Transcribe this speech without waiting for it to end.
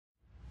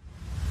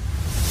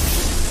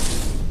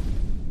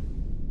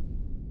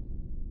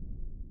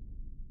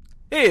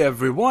Hey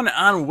everyone,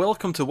 and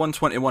welcome to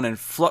 121 in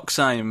Flux.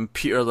 I'm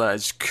Peter, that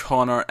is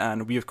Connor,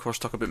 and we of course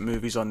talk about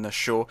movies on this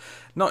show.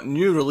 Not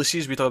new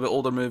releases, we talk about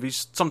older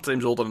movies,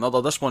 sometimes older than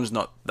other. This one's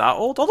not that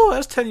old, although it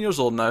is 10 years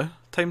old now.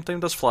 Time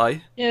does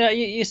fly. Yeah,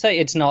 you say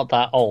it's not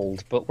that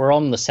old, but we're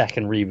on the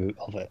second reboot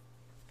of it.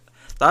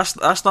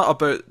 That's not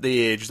about the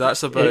age,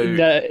 that's about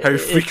how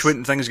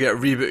frequent things get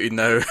rebooted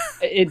now.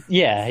 It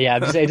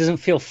doesn't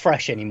feel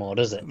fresh anymore,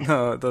 does it?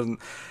 No, it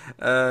doesn't.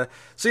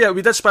 So yeah,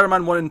 we did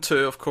Spider-Man 1 and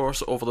 2, of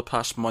course, over the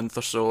past month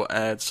or so.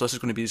 So this is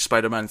going to be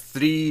Spider-Man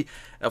 3.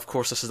 Of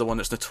course, this is the one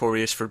that's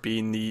notorious for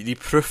being the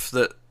proof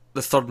that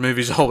the third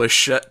movie's always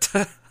shit.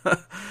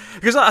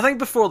 Because I think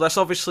before this,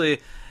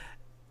 obviously,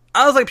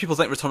 I don't think people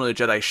think Return of the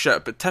Jedi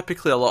shit, but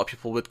typically a lot of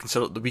people would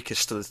consider it the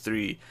weakest of the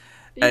three.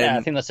 Yeah,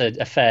 I think that's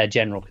a fair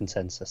general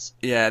consensus.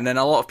 Yeah, and then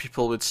a lot of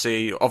people would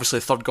say, obviously,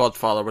 Third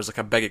Godfather was like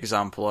a big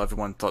example.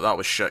 Everyone thought that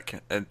was shit.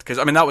 Because,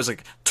 I mean, that was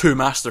like two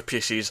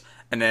masterpieces,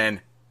 and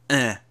then,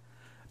 But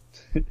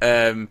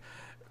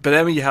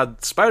then when you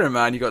had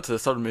Spider-Man, you got to the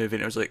third movie,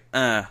 and it was like,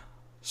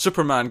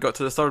 Superman got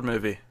to the third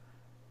movie.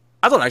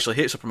 I don't actually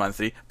hate Superman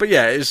 3, but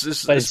yeah,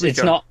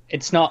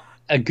 it's not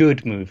a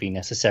good movie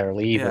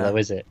necessarily either, though,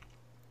 is it?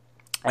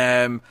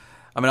 I mean,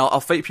 I'll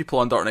fight people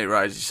on Dark Knight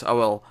Rises. I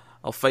will.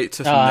 I'll fight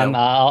tooth and nail.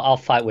 I'll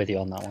fight with you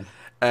on that one.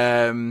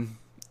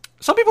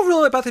 Some people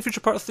really like Back to the Future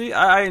Part 3.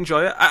 I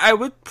enjoy it. I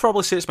would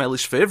probably say it's my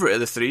least favourite of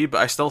the three, but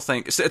I still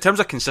think, in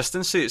terms of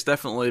consistency, it's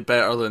definitely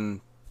better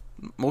than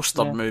most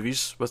third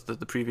movies with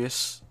the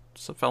previous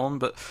film.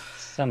 But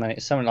something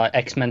like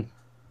X-Men.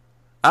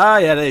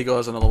 Yeah, there you go.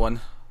 There's another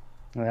one.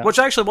 Yeah. Which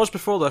actually was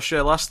before this.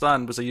 Yeah, Last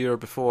Stand was a year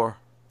before.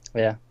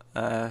 Yeah.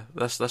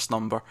 This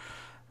number.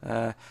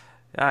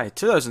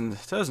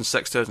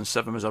 2006,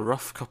 2007 was a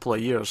rough couple of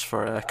years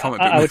for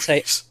comic book movies. I would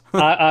say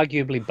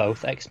arguably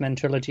both X-Men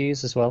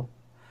trilogies as well.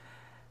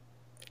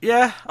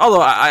 Yeah,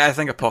 although I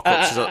think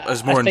Apocalypse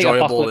is more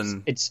enjoyable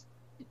than... It's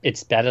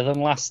better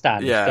than Last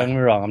Stand, yeah. Don't get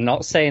me wrong. I'm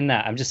not saying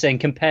that. I'm just saying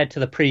compared to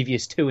the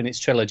previous two in its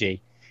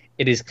trilogy,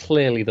 it is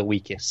clearly the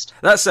weakest.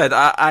 That said,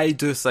 I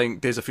do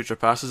think Days of Future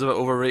Past is a bit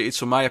overrated,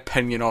 so my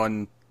opinion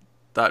on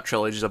that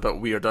trilogy is a bit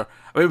weirder.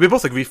 I mean, we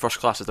both agree First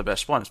Class is the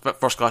best one, but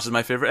First Class is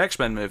my favourite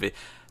X-Men movie.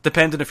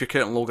 Depending if you're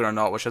counting Logan or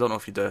not, which I don't know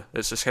if you do.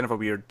 It's just kind of a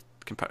weird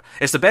comparison.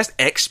 It's the best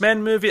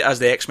X-Men movie as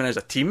the X-Men as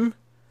a team,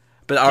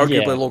 but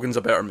arguably Logan's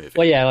a better movie.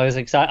 Well, yeah,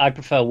 I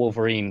prefer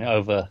Wolverine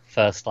over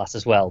First Class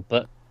as well,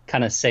 but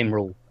kind of same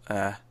rule.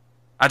 I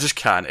just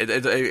can't.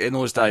 It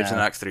nosedives in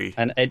Act 3.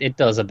 And it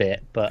does a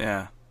bit, but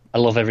yeah. I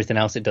love everything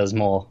else it does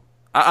more.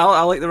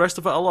 I like the rest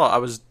of it a lot. I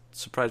was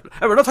surprised.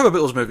 Hey, we're not talking about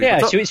those movies. Yeah,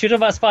 should we talk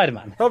about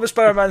Spider-Man? Talk about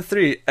Spider-Man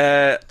 3.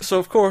 So,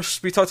 of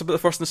course, we talked about the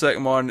first and the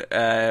second one.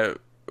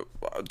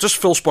 Just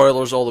full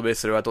spoilers all the way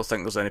through. I don't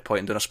think there's any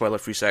point in doing a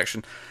spoiler-free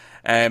section.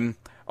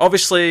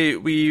 Obviously,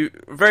 we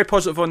were very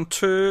positive on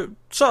 2,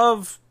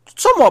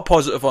 somewhat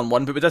positive on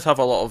 1, but we did have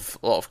a lot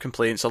of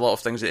complaints, a lot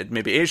of things that had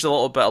maybe aged a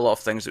little bit, a lot of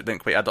things that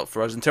didn't quite add up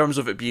for us in terms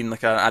of it being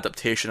like an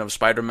adaptation of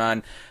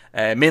Spider-Man,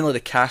 mainly the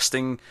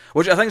casting,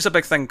 which I think is a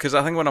big thing, because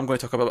I think when I'm going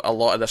to talk about a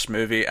lot of this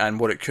movie and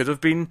what it could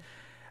have been,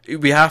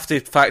 we have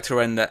to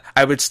factor in that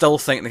I would still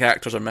think the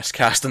actors are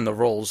miscast in the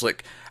roles.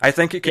 Like, I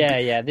think it could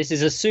Yeah, this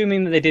is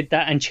assuming that they did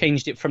that and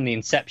changed it from the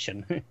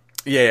inception.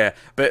 Yeah,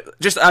 but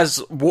just as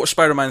what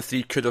Spider-Man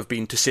 3 could have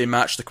been to, say,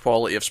 match the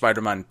quality of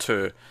Spider-Man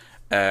 2,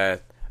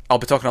 I'll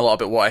be talking a lot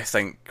about what I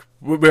think,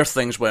 where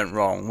things went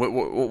wrong,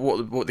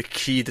 what the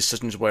key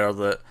decisions were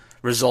that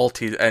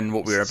resulted in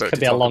what we were about to talk about. Could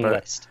be a long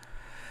list.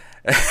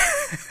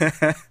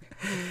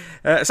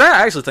 So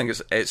I actually think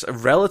it's a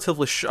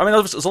relatively... I mean,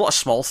 there's a lot of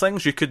small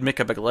things. You could make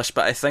a big list,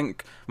 but I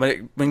think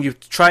when you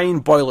try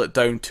and boil it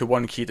down to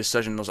one key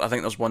decision, I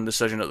think there's one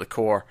decision at the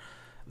core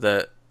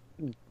that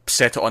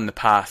set it on the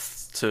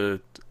path to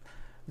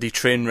the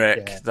train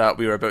wreck that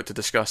we were about to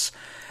discuss.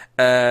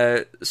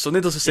 So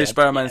needless to say,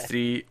 Spider-Man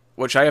 3...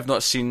 which I have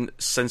not seen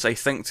since, I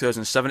think,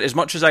 2007. As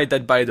much as I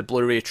did buy the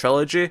Blu-ray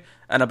trilogy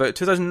in about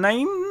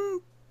 2009.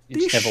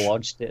 You just never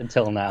watched it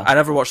until now. I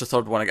never watched the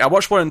third one. I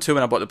watched 1 and 2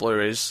 when I bought the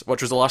Blu-rays,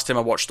 which was the last time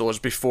I watched those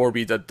before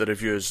we did the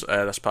reviews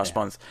this past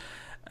month.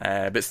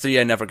 But 3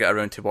 I never get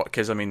around to watch,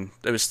 because, I mean,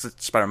 it was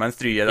Spider-Man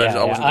 3.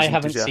 I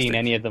haven't seen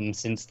any of them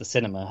since the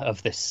cinema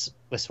of this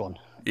one.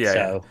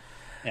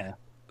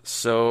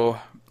 So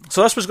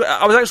this was...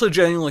 I was actually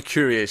genuinely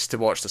curious to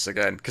watch this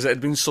again, because it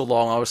had been so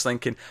long. I was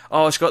thinking,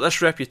 it's got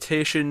this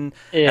reputation.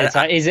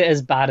 Yeah, is it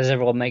as bad as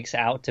everyone makes it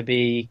out to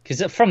be?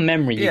 Because from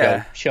memory you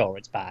go, sure,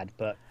 it's bad,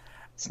 but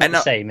it's not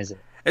the same, is it?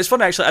 It's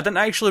funny, actually, I didn't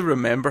actually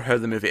remember how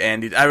the movie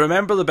ended. I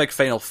remember the big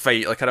final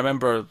fight. Like, I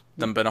remember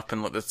them being up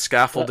in like the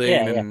scaffolding.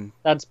 And...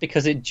 That's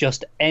because it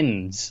just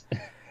ends.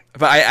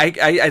 But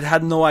I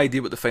had no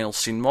idea what the final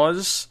scene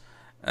was.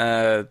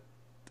 It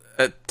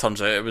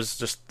turns out it was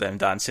just them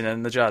dancing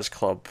in the jazz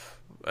club.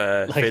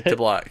 Fade to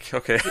black.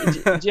 Okay.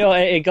 Do you know,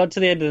 it got to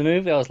the end of the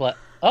movie, I was like,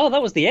 oh,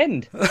 that was the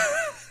end.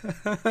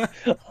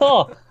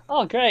 oh,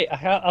 great,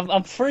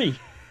 I'm free.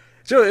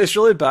 So it's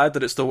really bad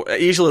that it's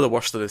easily the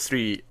worst of the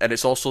three, and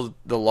it's also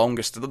the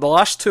longest. The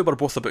last two were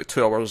both about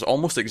 2 hours,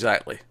 almost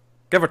exactly.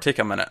 Give or take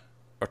a minute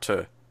or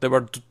two. They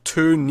were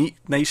two neat,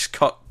 nice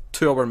cut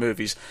 2-hour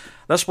movies.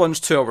 This one's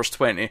 2 hours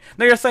 20.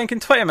 Now you're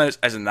thinking 20 minutes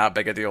isn't that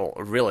big a deal,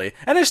 really.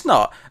 And it's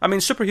not. I mean,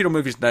 superhero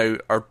movies now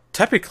are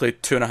typically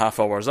 2.5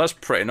 hours. That's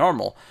pretty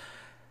normal.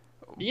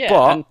 Yeah,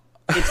 but... and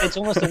it's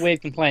almost a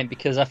weird complaint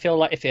because I feel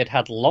like if it had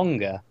had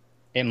longer,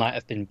 it might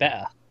have been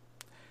better.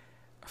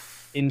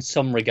 In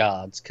some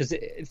regards, because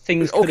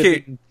things could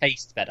have been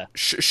paced better.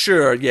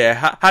 Sure,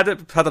 yeah. Had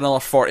it had another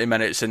 40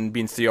 minutes and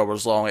been 3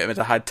 hours long, it would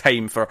have had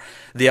time for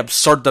the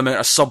absurd amount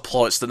of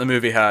subplots that the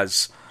movie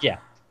has. Yeah.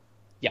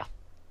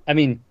 I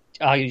mean,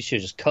 you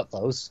should just cut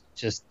those.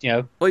 Just,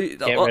 get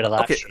rid of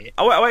that shit.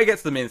 I want to get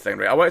to the main thing,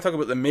 right? I want to talk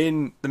about the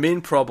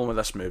main problem with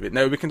this movie.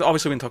 Now, we can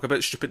talk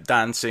about stupid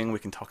dancing, we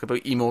can talk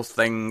about emo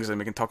things, and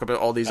we can talk about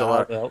all these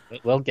other... Well,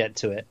 we'll get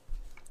to it.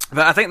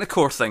 But I think the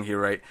core thing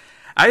here, right?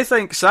 I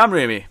think Sam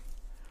Raimi...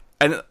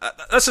 And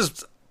this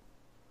is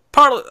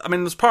I'm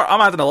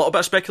adding a little bit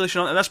of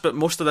speculation onto this, but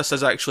most of this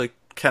is actually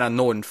kind of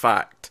known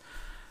fact.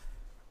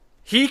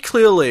 He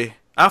clearly,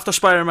 after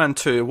Spider-Man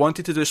 2,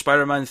 wanted to do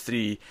Spider-Man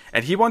 3,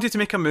 and he wanted to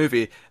make a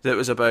movie that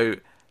was about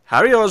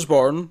Harry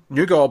Osborn,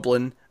 New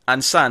Goblin,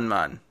 and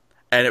Sandman.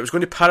 And it was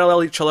going to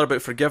parallel each other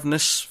about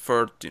forgiveness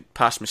for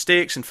past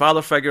mistakes and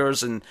father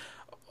figures and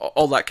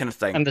all that kind of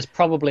thing. And there's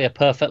probably a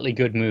perfectly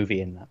good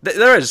movie in that.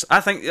 There is. I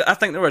think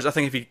there is. I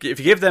think if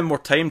you gave them more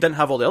time, didn't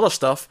have all the other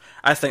stuff,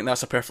 I think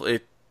that's a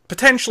perfectly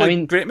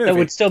potentially great movie. There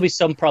would still be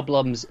some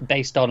problems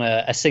based on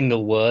a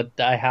single word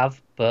that I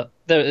have, but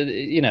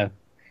there,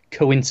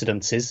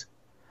 coincidences.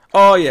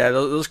 Oh yeah,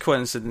 those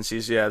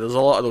coincidences. Yeah, there's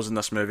a lot of those in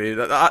this movie.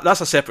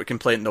 That's a separate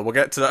complaint, though. We'll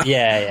get to that.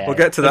 Yeah. We'll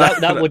get to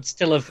that. That would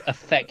still have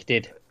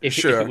affected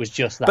if it was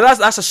just that. But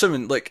that's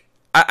assuming like.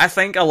 I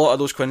think a lot of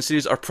those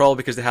coincidences are probably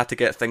because they had to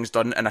get things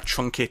done in a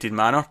truncated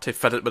manner to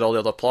fit it with all the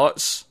other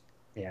plots.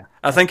 Yeah,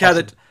 I think had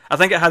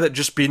it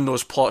just been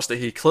those plots that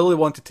he clearly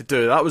wanted to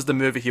do, that was the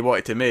movie he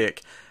wanted to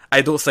make.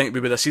 I don't think we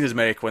would have seen as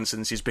many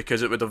coincidences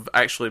because it would have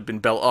actually been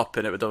built up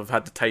and it would have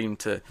had the time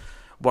to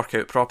work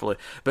out properly.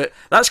 But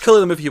that's clearly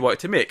the movie he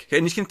wanted to make,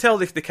 and you can tell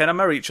they kind of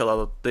mirror each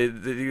other.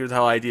 The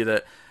whole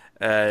idea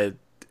that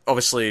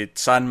obviously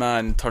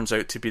Sandman turns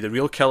out to be the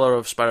real killer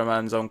of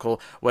Spider-Man's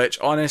uncle, which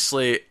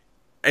honestly,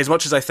 as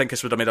much as I think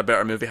this would have made a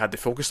better movie had they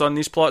focused on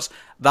these plots,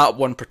 that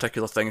one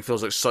particular thing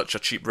feels like such a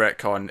cheap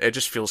retcon. It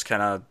just feels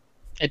kind of...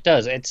 It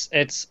does.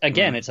 It's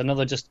again, it's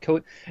another just...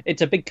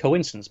 it's a big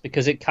coincidence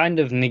because it kind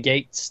of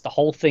negates the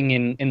whole thing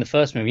in the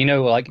first movie.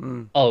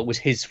 Oh, it was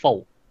his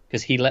fault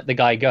because he let the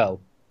guy go.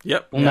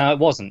 Yep. Well, no, it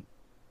wasn't.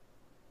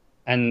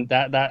 And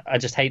that I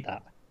just hate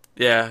that.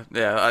 Yeah.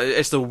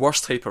 It's the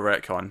worst type of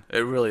retcon.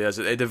 It really is.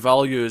 It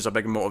devalues a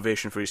big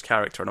motivation for his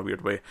character in a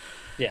weird way.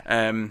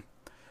 Yeah.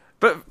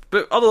 But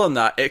other than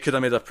that, it could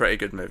have made a pretty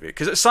good movie.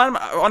 Because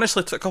Sandman,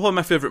 honestly, a couple of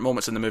my favourite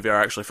moments in the movie are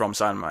actually from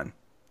Sandman.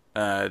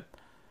 My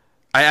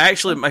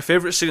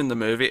favourite scene in the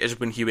movie is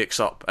when he wakes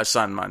up as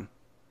Sandman.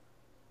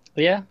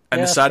 Yeah.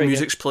 And the sad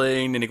music's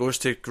playing, and he goes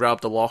to grab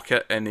the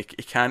locket, and he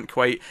can't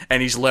quite,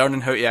 and he's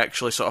learning how to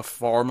actually sort of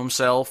form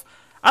himself.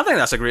 I think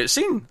that's a great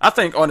scene. I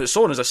think on its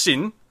own as a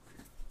scene,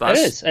 it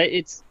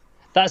is.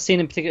 That scene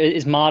in particular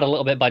is marred a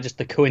little bit by just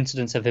the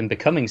coincidence of him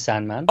becoming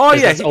Sandman. Oh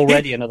yeah, that's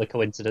already another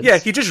coincidence. Yeah,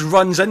 he just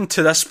runs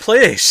into this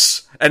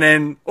place, and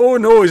then, oh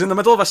no, he's in the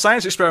middle of a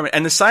science experiment,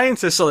 and the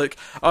scientists are like,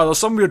 oh, there's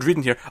some weird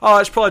reading here. Oh,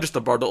 it's probably just a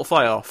bird that'll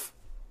fly off.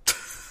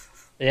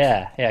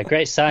 Yeah,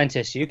 great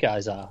scientists you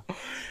guys are.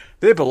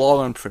 They belong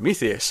on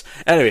Prometheus.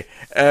 Anyway,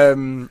 but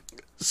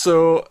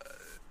no,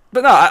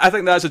 I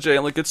think that's a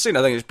genuinely good scene.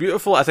 I think it's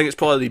beautiful. I think it's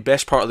probably the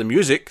best part of the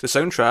music, the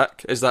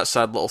soundtrack, is that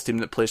sad little theme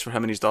that plays for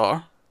him and his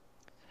daughter.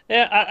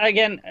 Yeah,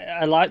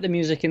 I like the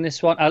music in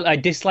this one. I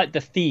dislike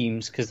the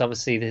themes because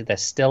obviously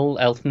there's still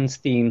Elfman's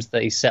themes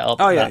that he set up.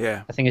 Oh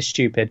yeah. I think is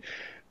stupid,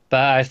 but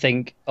I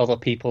think other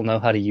people know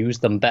how to use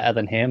them better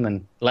than him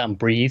and let him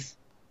breathe.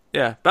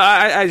 Yeah, but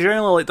I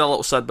genuinely like that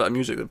little sad bit of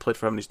music that played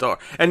for him and his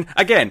daughter. And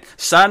again,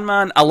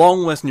 Sandman,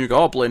 along with New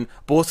Goblin,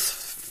 both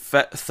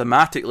fit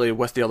thematically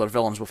with the other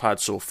villains we've had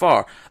so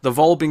far. They've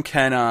all been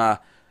kind of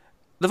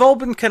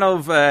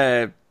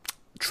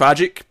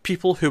tragic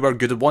people who were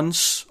good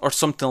ones, or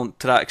something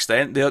to that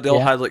extent. They all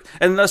had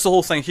and that's the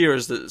whole thing here,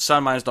 is that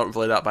Sandman's not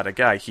really that bad a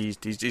guy. He's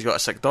got a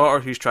sick daughter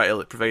who's trying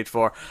to provide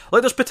for.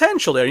 There's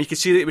potential there, and you can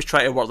see that he was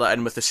trying to work that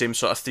in with the same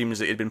sort of themes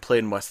that he'd been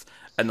playing with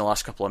in the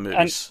last couple of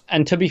movies.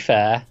 And to be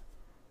fair,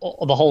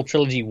 the whole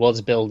trilogy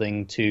was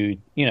building to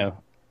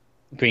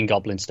Green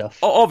Goblin stuff.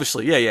 Oh,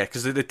 obviously, yeah,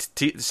 because they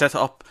set it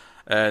up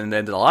in the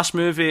end of the last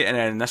movie, and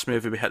then in this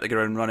movie we hit the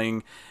ground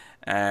running.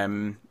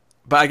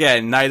 But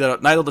again, neither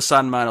the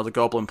Sandman or the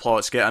Goblin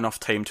plots get enough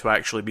time to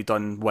actually be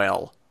done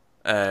well.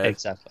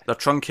 Exactly. They're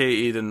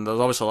truncated, and there's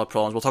obviously a lot of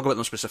problems. We'll talk about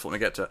them specifically when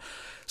we get to it.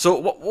 So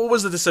what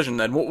was the decision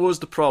then? What was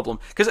the problem?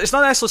 Because it's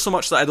not necessarily so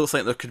much that I don't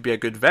think there could be a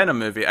good Venom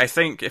movie. I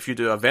think if you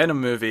do a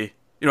Venom movie,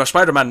 a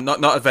Spider-Man,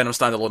 not a Venom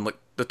standalone, like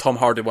the Tom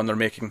Hardy one they're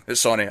making at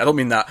Sony. I don't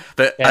mean that.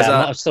 But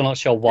I'm still not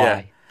sure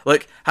why.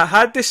 Yeah.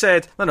 Had they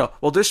said, no,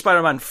 we'll do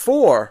Spider-Man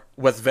 4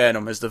 with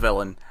Venom as the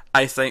villain,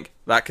 I think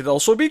that could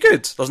also be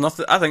good. There's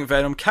nothing. I think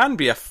Venom can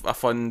be a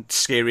fun,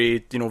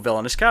 scary,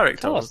 villainous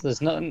character. Of course,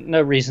 there's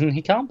no reason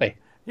he can't be.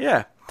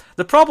 Yeah.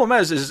 The problem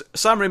is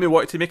Sam Raimi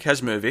wanted to make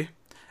his movie,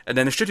 and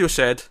then the studio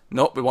said,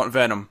 nope, we want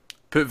Venom.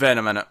 Put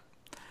Venom in it.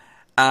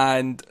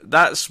 And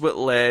that's what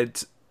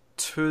led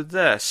to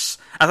this.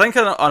 I think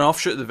an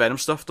offshoot of the Venom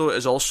stuff, though,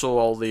 is also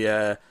all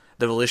the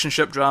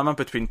relationship drama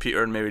between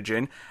Peter and Mary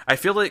Jane. I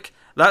feel like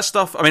that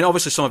stuff, I mean,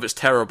 obviously some of it's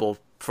terrible,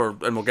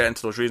 and we'll get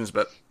into those reasons,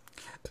 but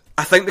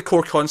I think the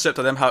core concept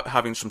of them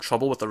having some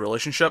trouble with their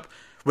relationship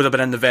would have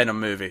been in the Venom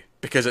movie,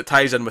 because it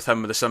ties in with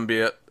him with the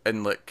symbiote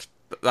and, like,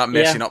 that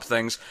messing up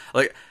things.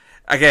 Like,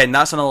 again,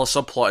 that's another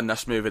subplot in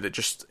this movie that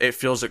just, it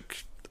feels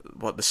like,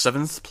 the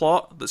seventh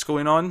plot that's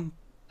going on?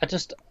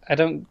 I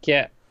don't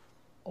get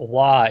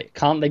why.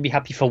 Can't they be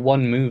happy for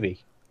one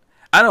movie?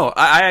 I know,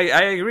 I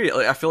agree.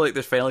 Like, I feel like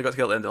they finally got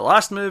together at the end of the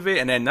last movie,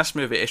 and then this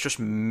movie, it's just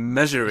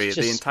misery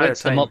the entire time.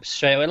 Splits them up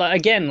straight away. Like,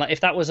 again, like,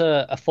 if that was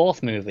a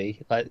fourth movie,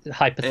 like,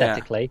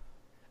 hypothetically,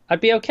 I'd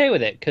be okay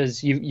with it,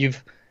 because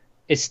you've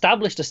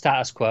established a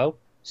status quo,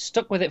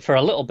 stuck with it for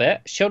a little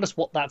bit, showed us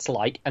what that's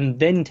like, and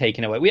then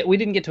taken away. We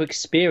didn't get to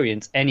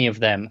experience any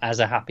of them as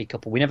a happy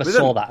couple. We never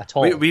saw that at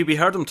all. We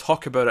heard them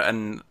talk about it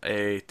in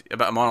a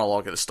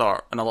monologue at the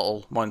start, in a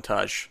little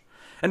montage.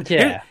 And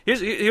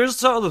here's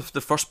sort of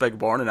the first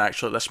big warning,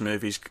 actually, this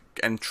movie's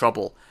in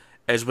trouble,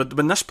 is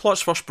when this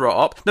plot's first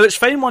brought up. Now, it's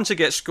fine once it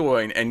gets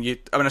going, and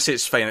when I say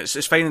it's fine,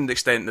 it's fine in the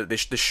extent that they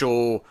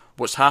show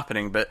what's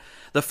happening, but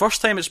the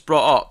first time it's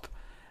brought up,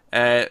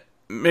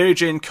 Mary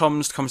Jane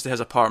comes to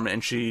his apartment,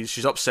 and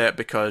she's upset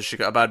because she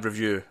got a bad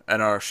review in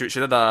her. She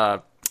did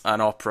an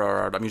opera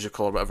or a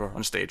musical or whatever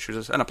on stage. She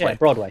was in a play.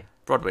 Yeah,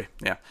 Broadway,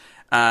 yeah.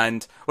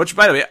 And, which,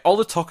 by the way, all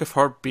the talk of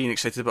her being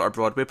excited about her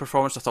Broadway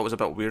performance I thought was a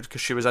bit weird,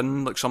 because she was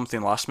in, like, something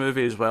last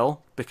movie as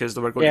well, because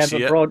they were going to see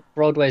it. Yeah, but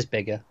Broadway's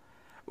bigger.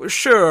 Well,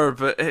 sure,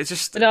 but it's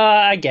just... No,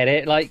 I get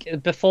it.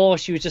 Like, before,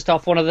 she was just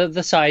off one of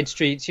the side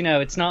streets.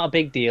 It's not a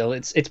big deal.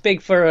 It's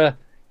big for a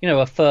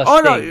first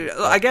thing.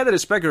 No, I get that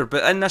it's bigger,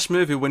 but in this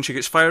movie, when she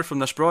gets fired from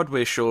this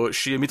Broadway show,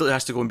 she immediately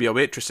has to go and be a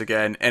waitress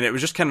again, and it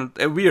was just kind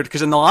of weird,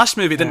 because in the last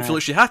movie, it didn't feel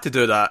like she had to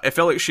do that. It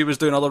felt like she was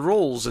doing other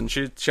roles, and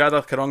she had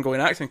an ongoing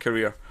acting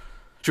career.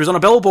 She was on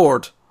a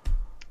billboard.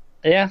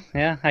 Yeah,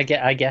 I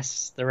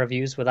guess the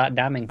reviews were that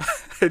damning.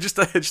 it just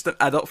didn't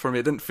add up for me.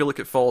 It didn't feel like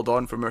it followed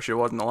on from where she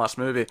was in the last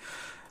movie.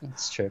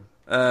 That's true.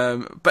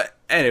 But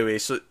anyway,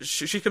 so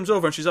she comes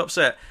over and she's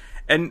upset,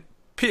 and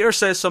Peter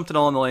says something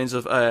along the lines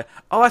of, I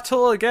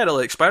totally get it,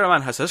 like,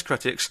 Spider-Man has his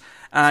critics,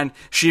 and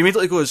she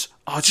immediately goes,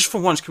 just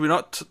for once, can we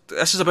not,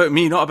 this is about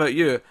me, not about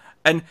you.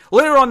 And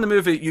later on in the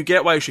movie, you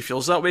get why she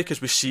feels that way,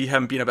 because we see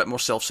him being a bit more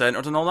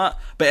self-centered and all that,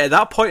 but at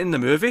that point in the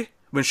movie,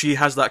 when she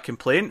has that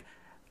complaint,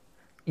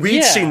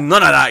 we'd seen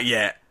none of that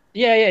yet.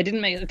 Yeah, it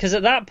didn't make, because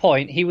at that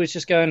point, he was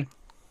just going,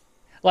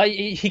 like,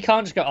 he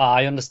can't just go,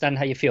 I understand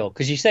how you feel,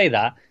 because you say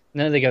that,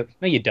 and then they go,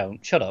 no, you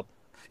don't, shut up.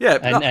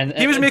 Yeah,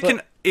 he was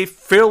making a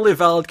fairly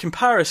valid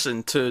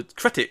comparison to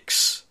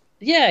critics.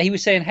 Yeah, he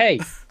was saying,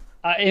 hey,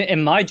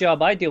 in my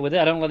job, I deal with it.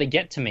 I don't let it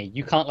get to me.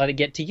 You can't let it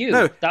get to you.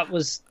 No, that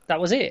was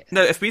it.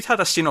 Now, if we'd had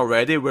a scene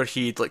already where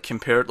he'd, like,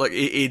 compared, like,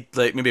 he'd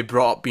like maybe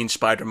brought up being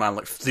Spider-Man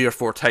like 3 or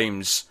 4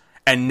 times,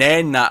 and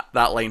then that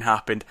line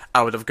happened,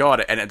 I would have got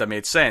it, and it'd have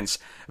made sense.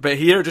 But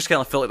here, it just kind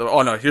of felt like,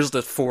 oh no, here's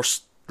the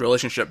forced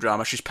relationship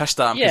drama. She's pissed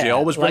at him because he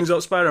always brings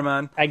up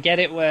Spider-Man. I get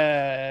it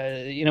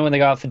where, when they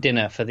go out for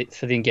dinner for the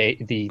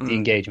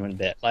engagement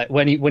bit, like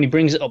when he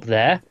brings it up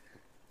there,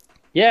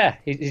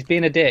 he's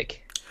being a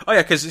dick. Oh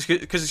yeah,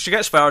 because she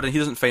gets fired and he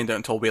doesn't find out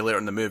until way later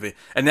in the movie.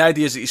 And the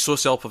idea is that he's so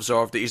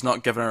self-absorbed that he's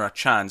not giving her a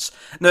chance.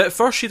 Now, at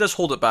first she does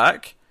hold it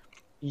back.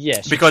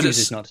 Yeah, she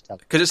chooses not to tell.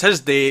 Because it's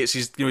his day.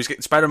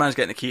 Spider-Man's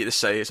getting the key to the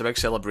site. It's a big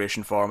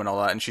celebration for him and all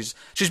that. And she's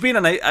being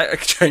a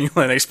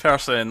genuinely nice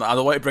person. I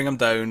don't want to bring him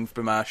down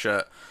for my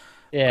shit.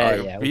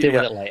 Yeah, we'll deal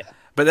with it later.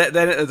 But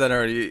then at the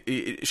dinner,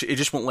 he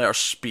just won't let her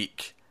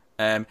speak.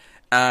 And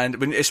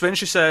when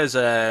she says,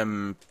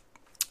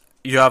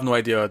 you have no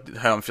idea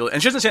how I'm feeling.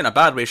 And she doesn't say it in a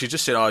bad way. She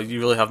just said, you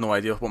really have no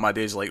idea what my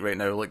day's like right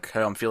now, like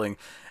how I'm feeling.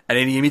 And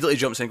then he immediately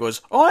jumps in and goes,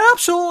 I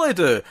absolutely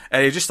do.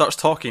 And he just starts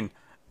talking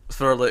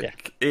for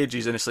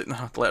ages, and it's like,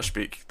 no, let her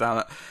speak,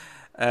 damn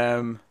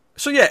it.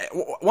 So yeah,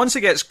 once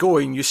it gets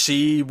going, you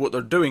see what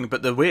they're doing,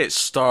 but the way it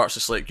starts,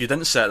 it's like, you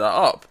didn't set that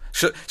up.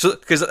 So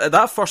because at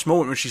that first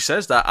moment when she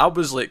says that, I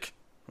was like,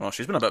 well,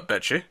 she's been a bit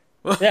bitchy.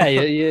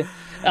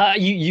 Yeah,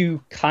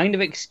 you kind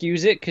of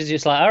excuse it, because you're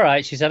just like, all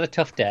right, she's had a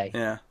tough day.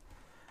 Yeah.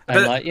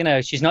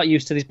 And she's not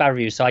used to these bad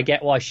reviews, so I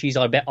get why she's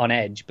a bit on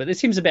edge, but it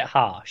seems a bit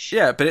harsh.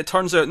 Yeah, but it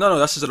turns out, no,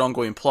 this is an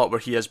ongoing plot where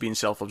he has been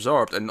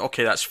self-absorbed, and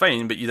okay, that's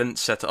fine, but you didn't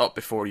set it up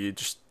before, you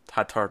just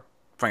had her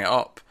bring it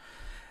up.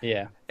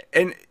 Yeah.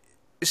 And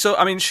so,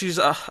 I mean,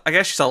 I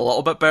guess she's a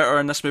little bit better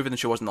in this movie than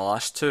she was in the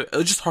last two. It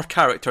was just her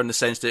character in the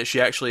sense that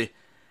she actually,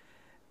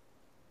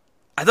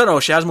 I don't know,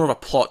 she has more of a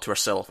plot to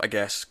herself, I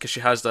guess, because she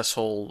has this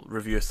whole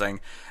review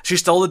thing. She's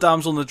still the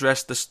damsel in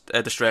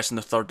distress in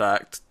the third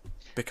act.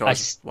 Because I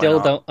still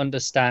don't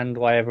understand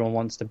why everyone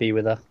wants to be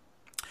with her.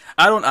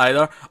 I don't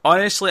either.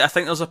 Honestly, I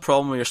think there's a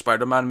problem with your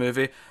Spider-Man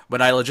movie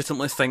when I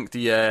legitimately think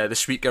the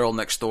sweet girl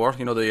next door,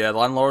 the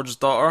landlord's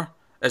daughter,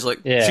 is like,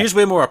 she's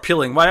way more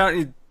appealing. Why aren't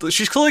you...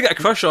 She's clearly got a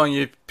crush on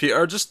you,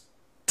 Peter. Just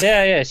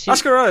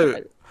ask her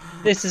out.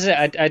 This is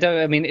it.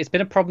 I mean, it's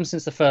been a problem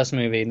since the first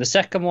movie. And the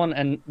second one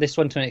and this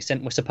one, to an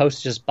extent, we're supposed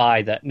to just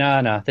buy that.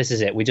 No, this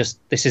is it.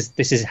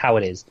 This is how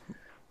it is.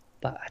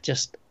 But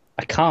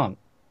I can't.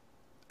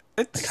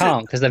 I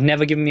can't, because they've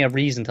never given me a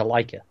reason to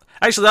like it.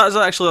 Actually, that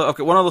is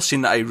okay, one other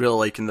scene that I really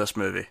like in this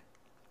movie,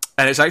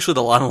 and it's actually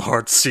the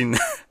landlord scene.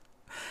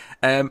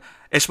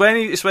 It's when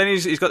he's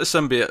got the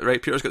symbiote,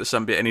 right? Peter's got the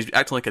symbiote, and he's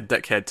acting like a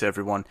dickhead to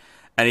everyone,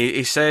 and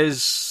he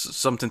says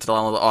something to the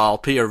landlord, I'll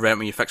pay your rent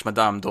when you fix my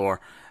damn door.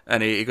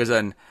 And he goes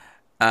in,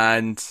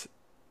 and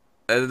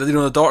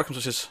the daughter comes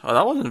and says, "Oh,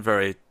 that wasn't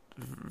very,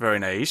 very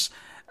nice."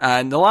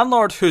 And the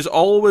landlord, who's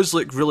always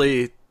like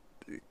really,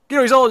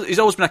 he's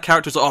always been a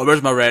character who's like, "Oh,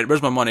 where's my rent?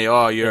 Where's my money?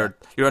 Oh, you're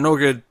no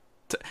good,"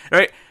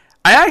 right?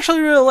 I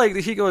actually really like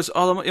that he goes,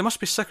 "Oh, he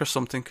must be sick or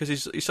something because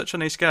he's such a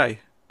nice guy."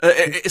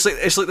 It's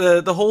like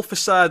the whole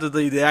facade of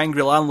the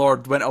angry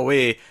landlord went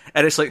away,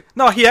 and it's like,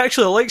 no, he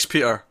actually likes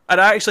Peter, and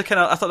I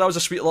thought that was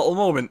a sweet little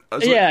moment. I'll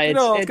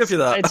give you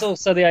that. It's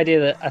also the idea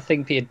that I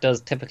think Peter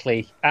does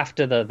typically,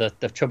 after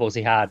the troubles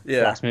he had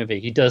last movie,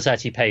 he does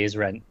actually pay his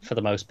rent for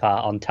the most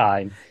part on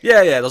time.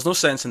 Yeah. There's no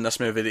sense in this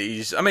movie that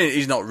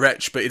he's not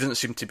rich, but he doesn't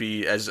seem to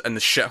be as in the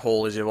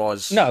shithole as he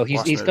was. No,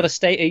 he's got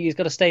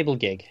a stable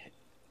gig,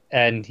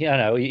 and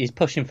he's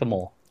pushing for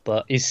more,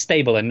 but he's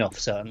stable enough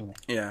certainly.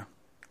 Yeah.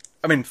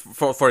 I mean,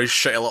 for his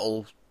shitty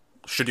little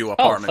studio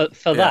apartment.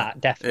 For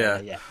that,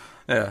 definitely,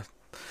 yeah.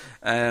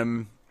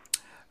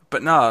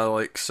 But no,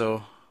 like,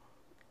 so...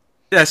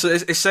 Yeah, so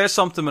it says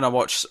something when I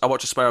watch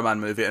a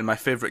Spider-Man movie, and my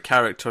favourite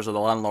characters are the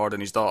landlord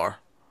and his daughter.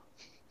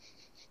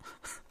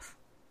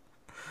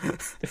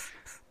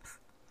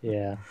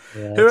 Yeah,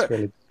 that's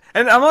really...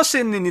 And I'm not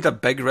saying they need a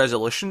big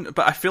resolution,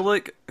 but I feel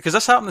like, because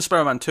this happened in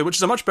Spider-Man 2, which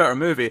is a much better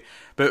movie,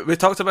 but we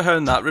talked about how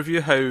in that review,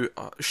 how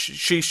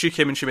she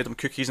came and she made them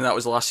cookies, and that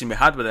was the last scene we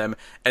had with them,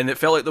 and it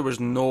felt like there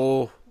was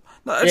no...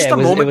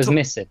 it was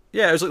missing.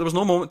 Yeah, it was like there was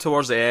no moment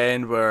towards the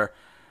end where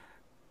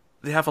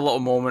they have a little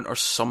moment or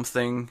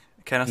something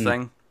kind of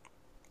thing.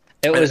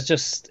 It was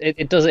just...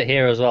 It does it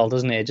here as well,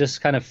 doesn't it? It just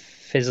kind of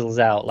fizzles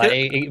out. Like,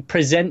 it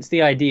presents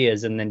the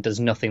ideas and then does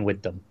nothing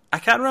with them. I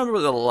can't remember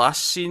what the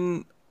last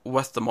scene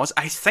with them was.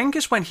 I think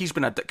it's when he's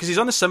been because he's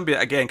on the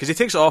symbiote again, because he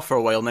takes it off for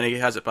a while and then he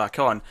has it back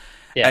on,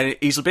 and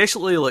he's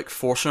basically like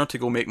forcing her to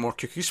go make more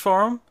cookies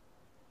for him.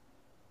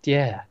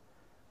 Yeah,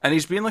 and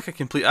he's being like a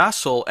complete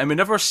asshole, and we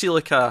never see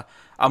like a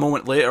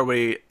moment later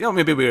where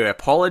maybe where he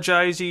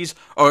apologises,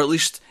 or at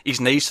least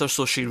he's nicer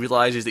so she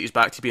realises that he's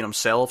back to being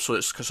himself, so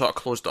it's sort of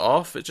closed it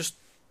off. It just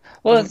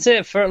that's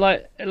it for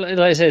like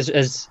I say,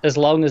 as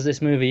long as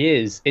this movie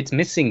is, it's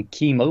missing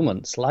key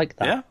moments like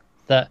that.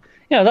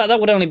 That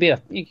would only be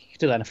you could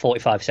do that in a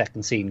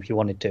 45-second scene if you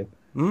wanted to.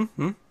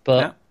 Mm-hmm.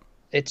 But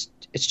it's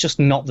just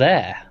not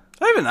there.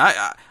 Even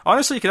that,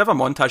 honestly, you could have a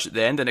montage at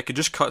the end and it could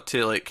just cut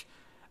to like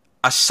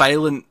a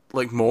silent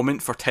like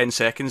moment for 10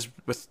 seconds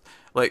with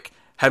like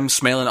him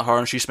smiling at her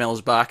and she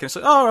smiles back, and it's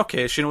like, oh,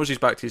 okay, she knows he's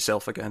back to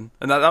himself again,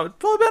 and that would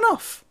probably be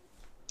enough.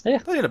 Yeah,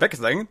 that ain't a big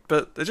thing,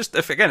 but it just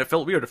it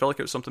felt weird. It felt like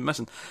it was something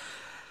missing.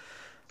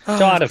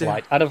 So I'd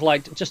have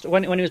liked just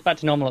when he was back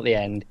to normal at the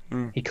end,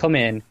 he come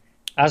in.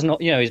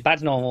 He's back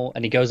to normal,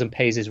 and he goes and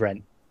pays his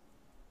rent.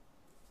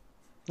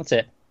 That's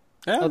it.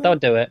 Yeah. That would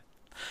do it.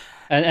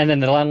 And then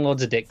the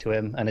landlord's a dick to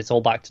him, and it's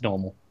all back to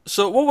normal.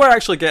 So what we're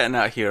actually getting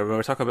at here, when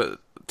we're talking about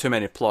too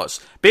many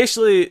plots,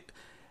 basically,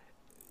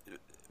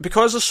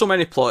 because there's so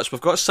many plots,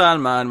 we've got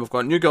Sandman, we've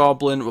got New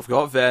Goblin, we've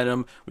got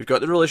Venom, we've got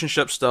the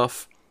relationship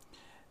stuff.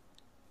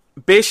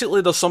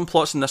 Basically, there's some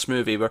plots in this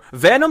movie where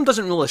Venom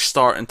doesn't really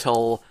start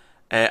until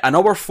an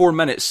hour 4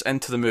 minutes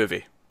into the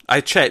movie. I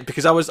checked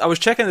because I was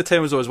checking the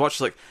time as I was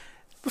watching. Like,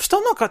 we've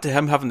still not got to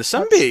him having the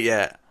symbiote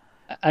yet.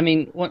 I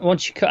mean,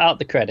 once you cut out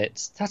the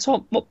credits, that's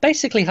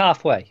basically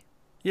halfway.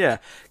 Yeah,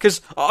 because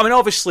I mean,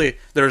 obviously,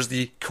 there's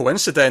the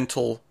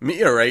coincidental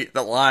meteorite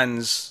that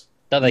lands.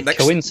 That they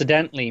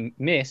coincidentally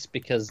miss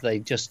because they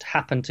just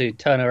happen to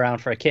turn around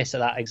for a kiss at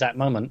that exact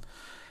moment,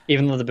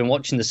 even though they've been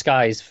watching the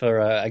skies for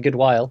a good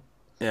while.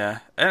 Yeah,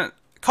 and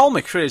call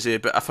me crazy,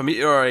 but if a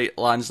meteorite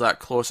lands that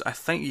close, I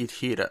think you'd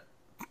hear it.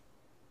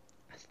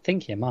 I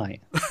think you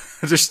might.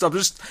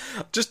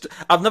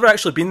 I've never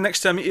actually been next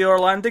to a meteor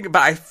landing,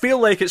 but I feel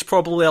like it's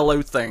probably a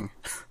loud thing.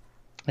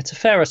 It's a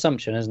fair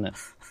assumption, isn't it?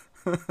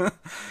 Do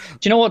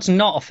you know what's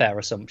not a fair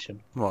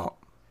assumption? What?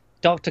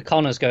 Dr.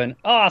 Connor's going,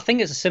 I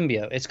think it's a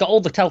symbiote. It's got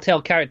all the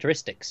telltale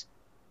characteristics.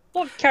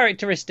 What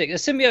characteristic? A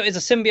symbiote is a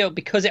symbiote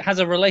because it has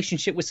a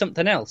relationship with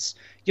something else.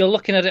 You're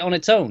looking at it on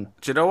its own.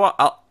 Do you know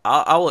what?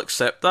 I'll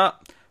accept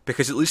that,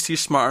 because at least he's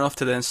smart enough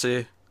to then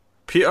say,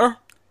 Peter,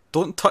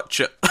 don't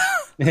touch it.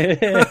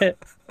 that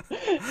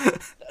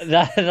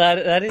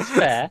is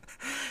fair.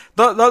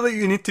 Not that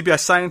you need to be a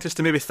scientist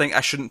to maybe think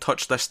I shouldn't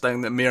touch this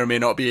thing that may or may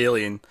not be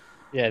alien.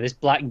 Yeah, this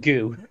black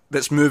goo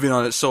that's moving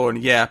on its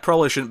own. Yeah, I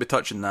probably shouldn't be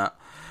touching that.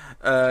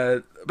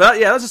 But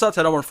yeah, that's just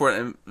number 4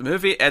 in the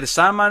movie. The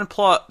Sandman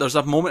plot, there's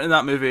a moment in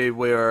that movie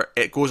where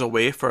it goes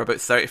away for about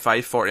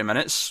 35-40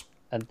 minutes.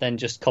 And then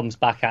just comes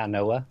back out of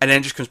nowhere. And then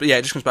it just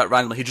comes back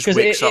randomly. He just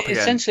wakes up again.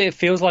 Essentially, it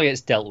feels like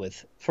it's dealt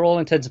with. For all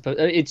intents and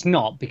purposes, it's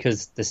not,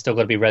 because there's still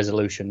got to be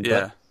resolution. Yeah.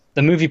 But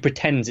the movie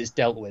pretends it's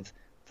dealt with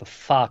for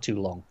far too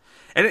long.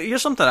 And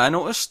here's something I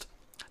noticed.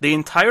 The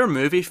entire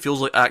movie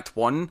feels like Act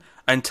 1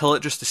 until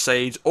it just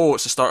decides,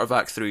 it's the start of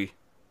Act 3.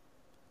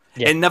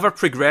 Yeah. It never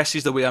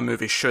progresses the way a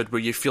movie should, where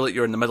you feel like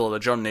you're in the middle of the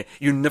journey.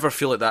 You never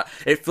feel like that.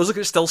 It feels like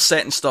it's still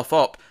setting stuff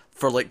up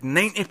for like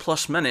 90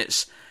 plus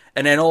minutes,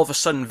 and then all of a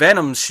sudden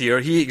Venom's here,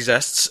 he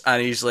exists,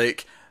 and he's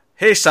like,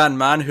 hey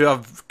Sandman, who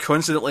I've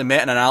coincidentally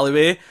met in an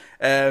alleyway.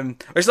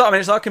 It's not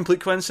a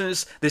complete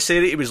coincidence. They say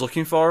that he was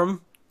looking for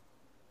him.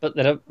 But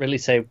they don't really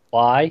say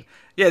why.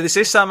 Yeah, they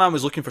say Sandman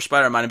was looking for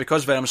Spider-Man, and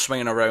because Venom's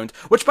swinging around,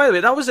 which, by the way,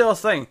 that was the other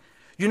thing.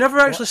 You never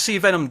actually see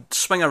Venom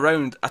swing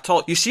around at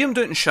all. You see him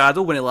do it in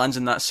shadow when he lands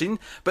in that scene,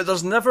 but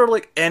there's never,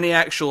 like, any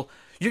actual...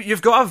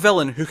 You've got a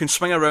villain who can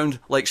swing around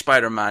like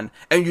Spider-Man,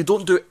 and you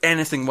don't do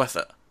anything with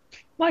it.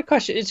 My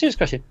question, it's just a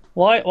question.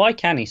 Why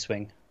can he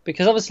swing?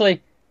 Because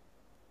obviously,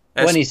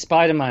 when he's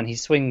Spider-Man, he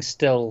swings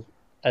still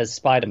as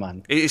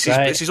Spider-Man. It's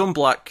his own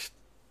black...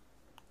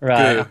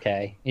 Right,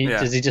 okay.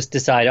 Does he just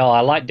decide,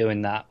 I like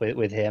doing that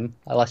with him.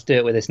 Let's do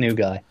it with this new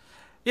guy.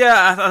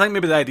 Yeah, I think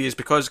maybe the idea is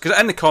because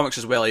in the comics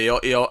as well,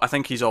 I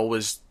think he's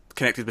always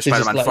connected with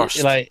Spider-Man first.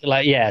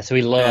 So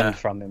he learned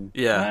from him.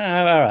 Yeah.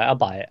 All right, I'll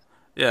buy it.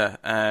 Yeah.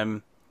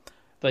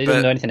 But he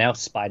doesn't do anything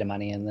else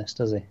Spider-Man-y in this,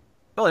 does he?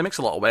 Well, he makes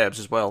a lot of webs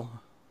as well.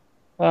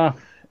 Well,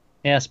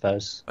 yeah, I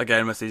suppose.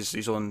 Again, with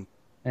his own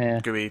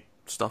gooey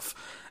stuff.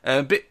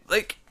 But,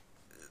 like...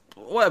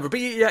 Whatever, but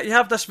you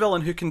have this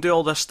villain who can do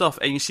all this stuff,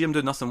 and you see him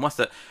do nothing with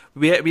it.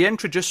 We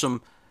introduce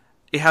him.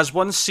 He has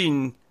one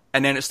scene,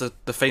 and then it's the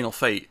final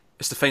fight.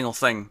 It's the final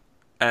thing.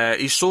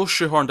 He's so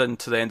shoehorned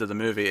into the end of the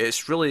movie.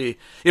 It's really,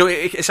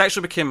 it's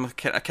actually became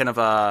a kind of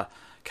a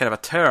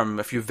term.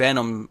 If you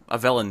venom a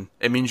villain,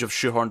 it means you've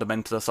shoehorned him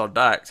into the third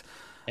act.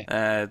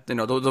 Yeah.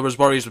 There was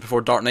worries before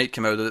Dark Knight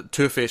came out that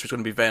Two-Face was going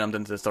to be venomed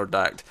into the third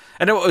act,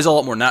 and it was a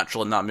lot more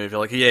natural in that movie.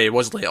 Like, yeah, it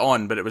was late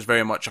on, but it was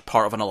very much a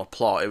part of another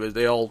plot.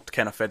 They all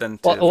kind of fed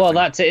into. Well,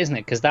 that's it, isn't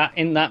it? Because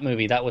in that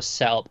movie, that was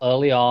set up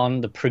early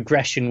on. The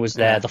progression was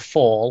there, the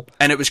fall,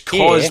 and it was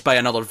caused by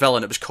another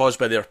villain. It was caused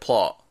by their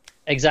plot.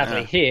 Exactly.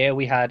 Yeah. Here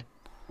we had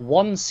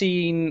one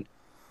scene,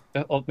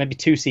 or maybe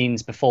two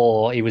scenes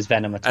before he was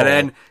Venom at all. And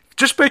then,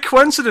 just by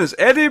coincidence,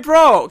 Eddie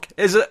Brock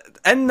is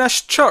in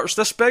this church,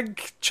 this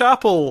big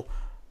chapel,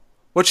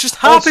 which just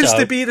happens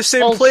to be the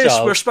same place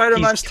where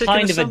Spider-Man's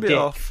taking the symbiote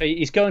off.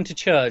 He's going to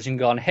church and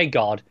gone, hey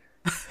God,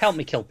 help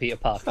me kill Peter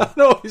Parker.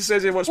 No, he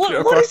says he wants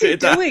Peter Parker to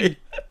die. What is he doing?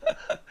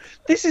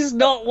 This is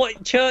not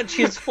what church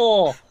is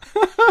for.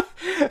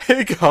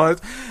 Hey God,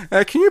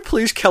 can you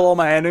please kill all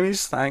my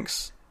enemies?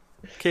 Thanks.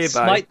 Okay, bye.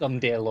 Smite them,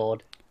 dear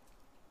Lord.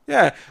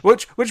 Yeah,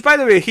 which by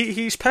the way,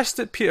 he's pissed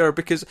at Peter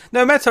because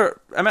now,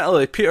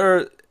 admittedly,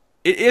 Peter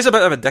is a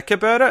bit of a dick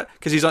about it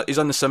because he's on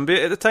the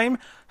symbiote at the time.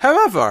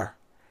 However,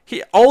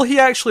 all he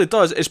actually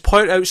does is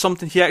point out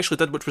something he actually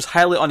did, which was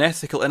highly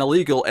unethical and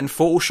illegal, in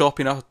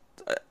photoshopping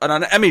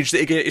an image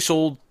that he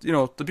sold,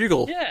 the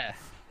Bugle.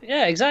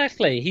 Yeah,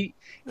 exactly. He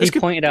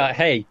pointed out,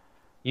 hey,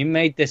 you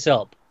made this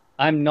up.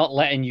 I'm not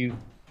letting you,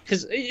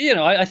 because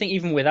I think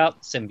even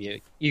without the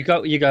symbiote, you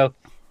go,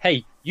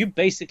 hey, you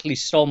basically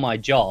stole my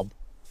job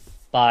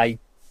by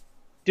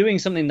doing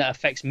something that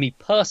affects me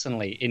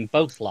personally in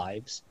both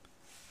lives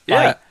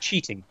by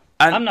cheating.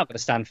 And I'm not going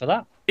to stand for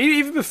that.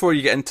 Even before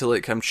you get into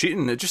like him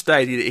cheating, just the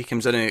idea that he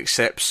comes in and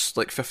accepts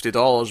like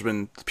 $50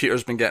 when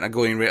Peter's been getting a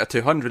going rate of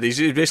 200, he's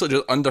basically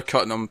just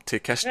undercutting him to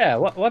kiss. Yeah,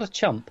 what a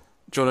chump.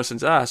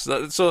 Jonason's ass.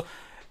 So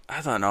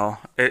I don't know.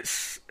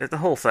 It's the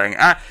whole thing.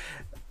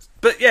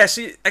 But yeah,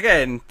 see,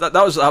 again, that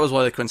was one of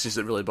the coincidences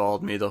that really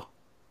bothered me though.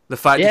 The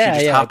fact that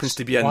he just happens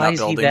to be in that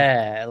building. Why is he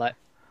there? Like,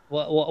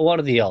 what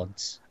are the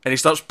odds? And he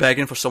starts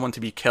begging for someone to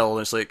be killed.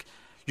 And it's like,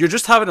 you're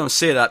just having him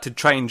say that to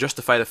try and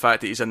justify the fact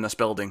that he's in this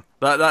building.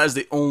 That is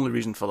the only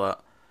reason for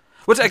that.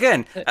 Which,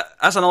 again,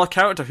 as another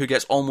character who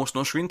gets almost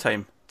no screen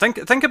time.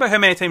 Think about how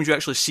many times you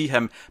actually see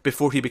him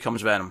before he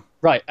becomes Venom.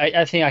 Right,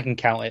 I think I can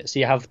count it. So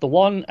you have the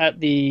one at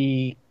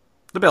the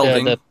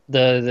building,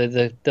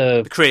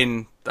 the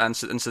crane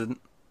incident.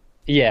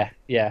 Yeah.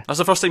 That's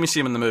the first time you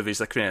see him in the movies,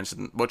 the crane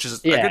incident, which is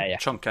a good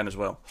chunk in as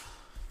well.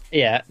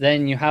 Yeah,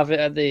 then you have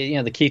it at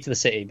the key to the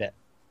city bit.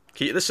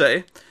 Key to the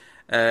city.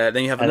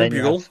 Then you have him at the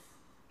Bugle.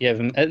 You have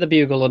him at the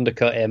Bugle,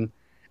 undercut him,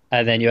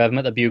 and then you have him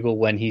at the Bugle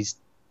when he's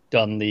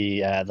done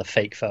the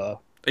fake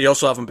photo. You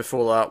also have him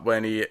before that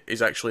when he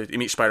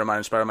meets Spider-Man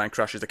and Spider-Man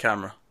crashes the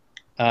camera.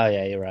 Oh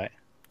yeah, you're right.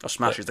 Or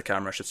smashes the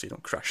camera, I should say,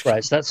 don't crash.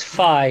 Right, so that's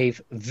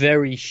 5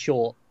 very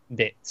short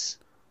bits.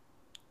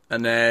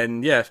 And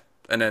then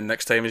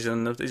next time he's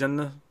in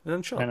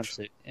charge.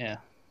 Yeah.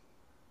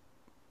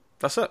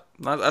 That's it.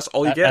 That's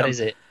all you get. That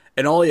is it.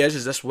 And all he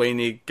is this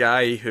whiny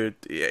guy who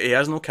he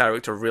has no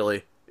character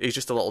really. He's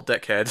just a little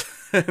dickhead,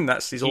 and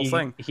that's his whole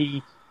thing.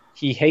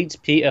 He hates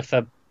Peter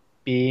for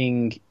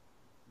being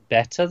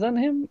better than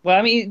him. Well,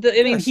 I mean,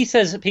 Yes. he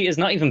says Peter's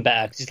not even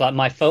better because he's like,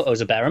 my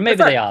photos are better, and maybe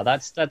fact- they are.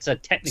 That's a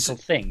technical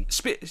thing.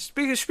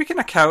 Speaking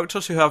of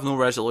characters who have no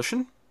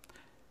resolution,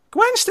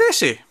 Gwen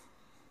Stacy,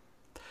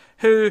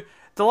 who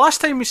the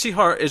last time we see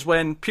her is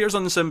when Peter's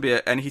on the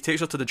symbiote and he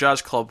takes her to the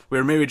jazz club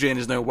where Mary Jane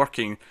is now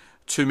working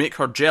to make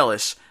her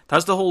jealous.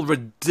 That's the whole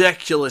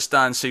ridiculous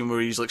dancing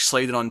where he's like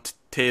sliding on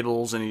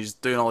tables and he's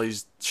doing all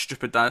these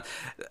stupid dance.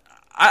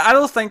 I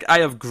don't think I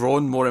have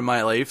grown more in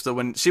my life than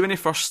when he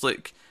first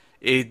like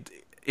he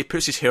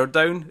puts his hair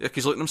down, like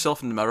he's looking at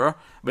himself in the mirror.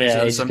 When Yeah,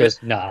 he he's just in the goes,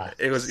 nah.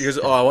 He goes,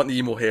 oh, I want the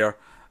emo hair,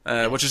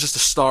 which is just the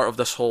start of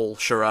this whole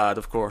charade,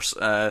 of course.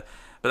 But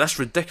that's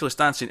ridiculous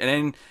dancing, and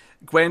then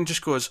Gwen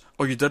just goes,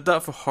 "Oh, you did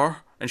that for her?"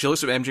 And she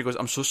looks at MJ and goes,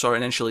 "I'm so sorry,"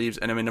 and then she leaves,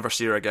 and then we never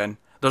see her again.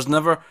 There's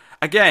never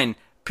again.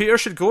 Peter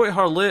should go to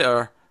her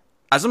later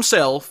as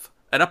himself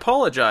and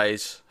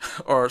apologise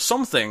or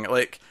something.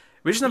 Like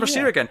we just never see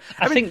her again.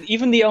 I think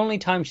even the only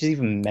time she's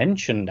even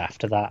mentioned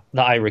after that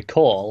I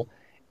recall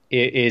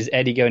is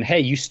Eddie going,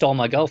 "Hey, you stole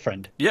my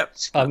girlfriend. Yep,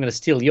 So I'm going to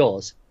steal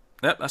yours."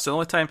 Yep, that's the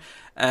only time.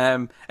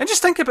 And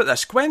just think about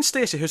this. Gwen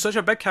Stacy, who's such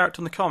a big character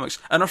in the comics,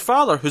 and her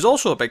father, who's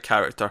also a big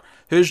character,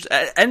 who's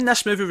in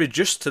this movie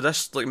reduced to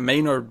this like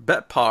minor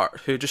bit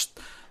part, who just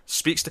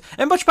speaks to...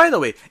 And which, by the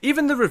way,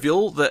 even the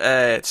reveal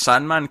that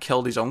Sandman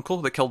killed his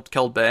uncle, that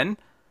killed Ben,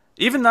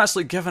 even that's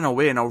like given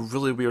away in a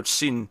really weird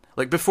scene.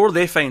 Like, before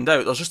they find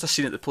out, there's just a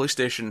scene at the police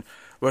station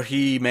where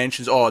he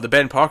mentions, oh, the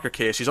Ben Parker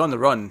case, he's on the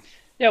run.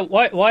 Yeah,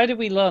 why did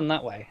we learn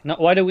that way?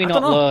 Why do we not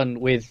don't know. learn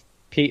with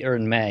Peter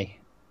and May?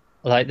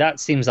 Like, that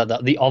seems like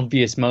the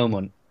obvious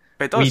moment.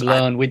 But it does, we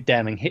learn with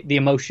them and hit the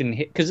emotion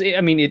hit, because I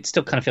mean it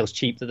still kind of feels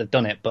cheap that they've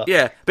done it, but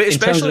yeah, but in terms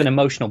of especially an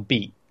emotional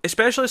beat,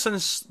 especially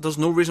since there's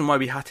no reason why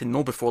we had to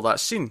know before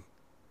that scene.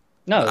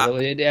 no,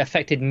 it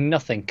affected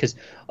nothing. Because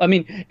I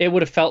mean, it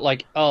would have felt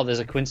like, oh, there's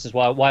a coincidence.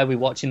 Why are we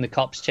watching the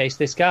cops chase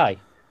this guy?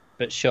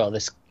 But sure,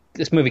 this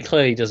movie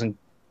clearly doesn't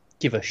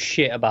give a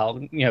shit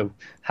about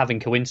having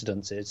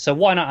coincidences. So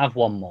why not have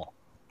one more?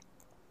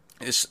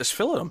 It's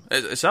full of them.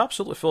 It's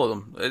absolutely full of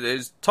them.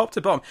 It's top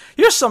to bottom.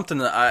 Here's something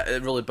that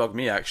it really bugged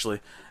me,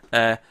 actually.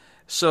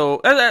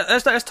 So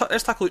let's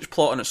tackle each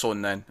plot on its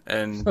own then,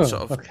 and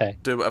sort of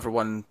do whatever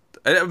one.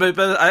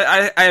 But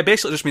I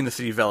basically just mean the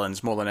three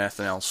villains more than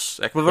anything else.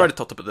 Like, we've already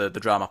talked about the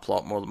drama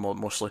plot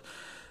mostly.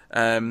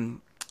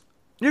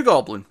 New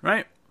Goblin,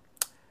 right?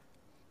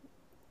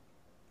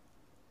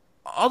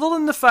 Other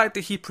than the fact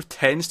that he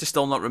pretends to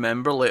still not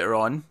remember later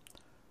on,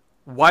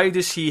 why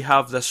does he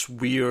have this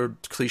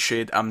weird,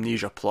 cliched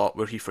amnesia plot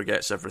where he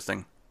forgets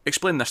everything?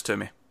 Explain this to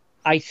me.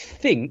 I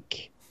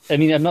think... I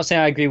mean, I'm not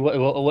saying I agree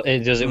what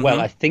it does it well.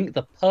 I think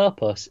the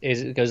purpose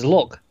is it goes,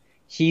 look,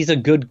 he's a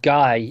good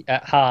guy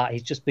at heart.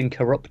 He's just been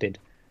corrupted.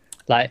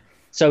 Like,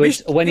 so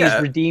it's when he's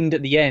redeemed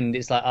at the end,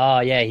 it's like,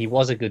 yeah, he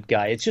was a good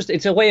guy.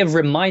 It's a way of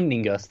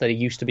reminding us that he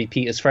used to be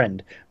Peter's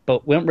friend.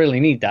 But we don't really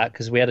need that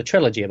because we had a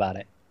trilogy about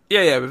it.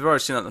 Yeah, we've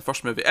already seen that in the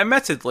first movie.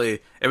 Admittedly,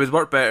 it would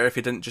work better if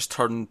he didn't just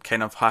turn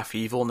kind of half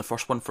evil in the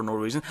first one for no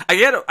reason. I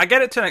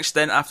get it to an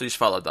extent after his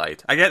father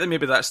died. I get that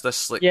maybe that's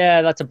this, like...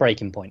 Yeah, that's a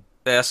breaking point.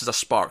 Yeah, this is a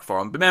spark for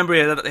him. But remember,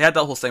 he had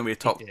that whole thing where he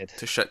talked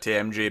to shit to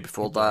MJ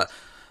before that,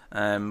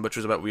 which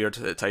was a bit weird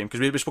at the time,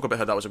 because we spoke about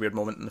how that was a weird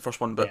moment in the first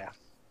one, but...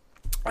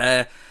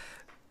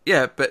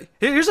 Yeah, but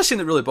here's a scene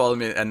that really bothered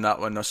me in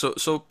that one.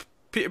 So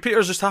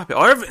Peter's just happy.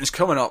 Oh, everything's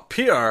coming up.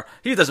 Peter,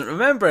 he doesn't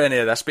remember any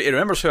of this, but he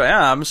remembers who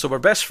I am, so we're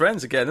best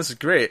friends again. This is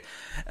great.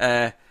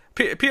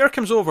 Peter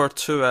comes over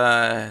to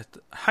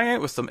hang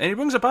out with them, and he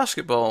brings a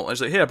basketball. He's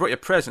like, hey, I brought you a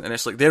present, and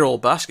it's like their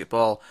old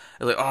basketball.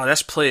 They're like, oh,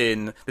 this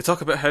playing. They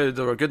talk about how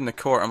they were good in the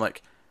court. I'm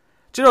like,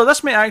 do you know,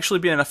 this may actually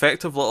be an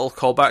effective little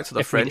callback to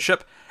their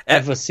friendship.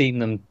 Ever seen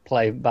them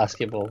play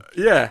basketball?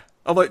 Yeah.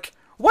 I'm like,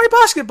 why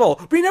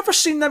basketball? We never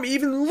seen them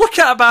even look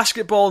at a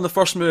basketball in the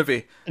first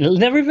movie.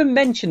 Never even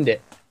mentioned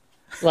it.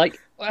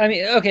 Like, I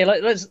mean, okay,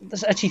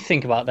 let's actually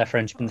think about their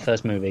friendship in the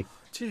first movie.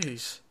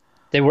 Jeez.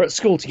 They were at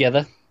school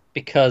together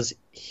because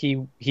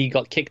he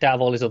got kicked out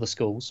of all his other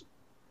schools.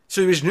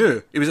 So he was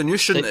new. He was a new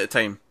student at the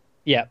time.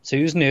 Yeah, so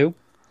he was new,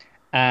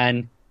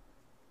 and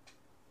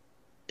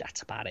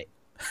that's about it.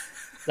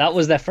 That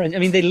was their friend. I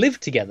mean, they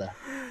lived together.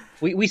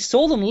 We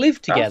saw them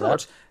live together.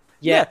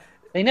 Yeah.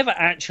 They never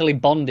actually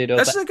bonded over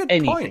anything. This is a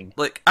good point.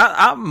 Like,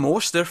 at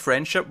most, their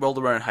friendship while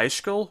they were in high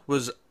school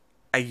was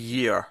a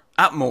year.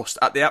 At most.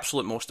 At the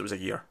absolute most, it was a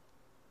year.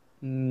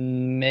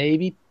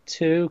 Maybe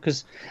 2,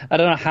 because I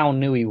don't know how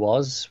new he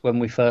was when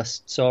we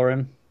first saw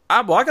him.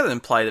 I got to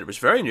imply that it was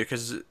very new,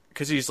 because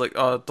he's like,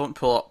 oh, don't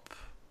pull up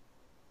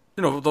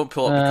the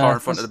car in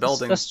front of the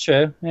building. That's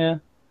true, yeah.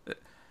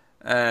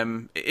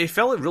 He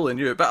felt really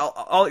new, but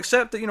I'll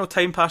accept that,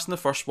 time passed in the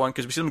first one,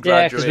 because we see them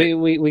graduate. Yeah,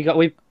 because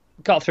we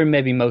got through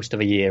maybe most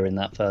of a year in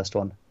that first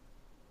one.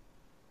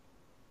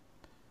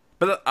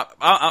 But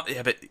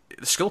but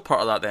the school part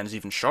of that then is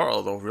even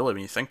shorter, though, really,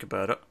 when you think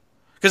about it.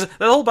 Because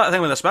the whole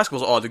thing with this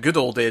basketball was, the good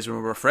old days when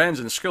we were friends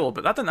in school,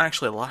 but that didn't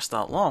actually last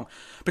that long.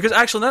 Because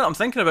actually, now that I'm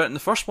thinking about it, in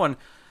the first one,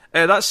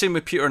 that scene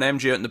with Peter and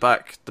MJ out in the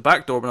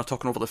back door when they're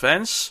talking over the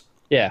fence,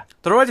 yeah,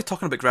 they're already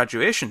talking about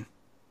graduation.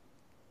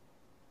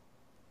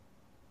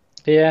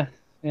 Yeah,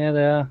 yeah,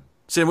 they are.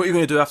 Saying, what are you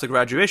going to do after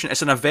graduation?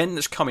 It's an event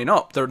that's coming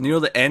up. They're near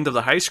the end of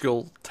the high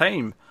school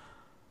time.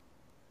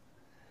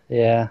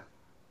 Yeah.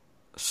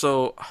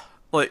 So,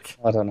 like...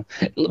 I don't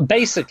know.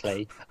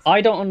 Basically, I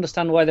don't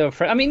understand why they were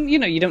friends. I mean,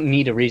 you don't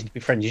need a reason to be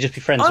friends. You just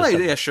be friends Oh, with no,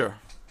 someone. yeah, sure.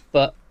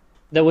 But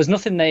there was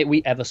nothing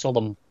we ever saw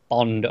them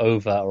bond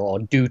over or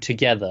do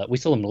together. We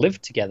saw them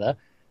live together,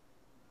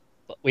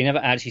 but we never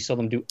actually saw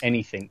them do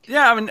anything.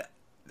 Yeah, I mean...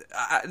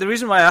 the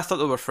reason why I thought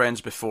they were friends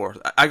before,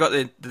 I got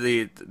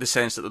the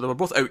sense that they were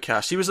both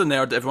outcasts. He was the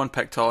nerd that everyone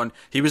picked on.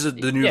 He was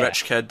the new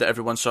rich kid that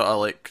everyone sort of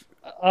like...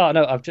 Oh,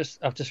 no, I've just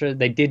read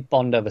they did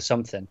bond over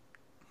something.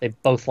 They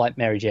both like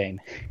Mary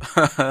Jane.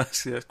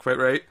 Yeah, quite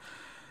right.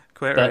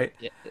 Quite right.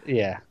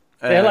 Yeah.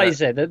 Like you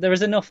said, there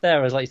is enough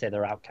there, as like you say,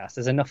 they're outcasts.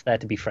 There's enough there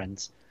to be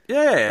friends.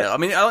 Yeah, I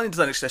mean, I don't need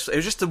to extent. It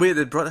was just the way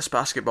they brought this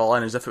basketball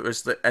in, as if it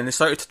was, and they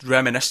started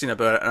reminiscing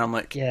about it, and I'm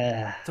like,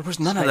 yeah, there was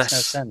none of this. No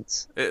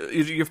sense.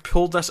 You've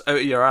pulled this out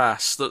of your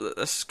ass.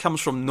 This comes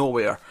from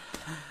nowhere.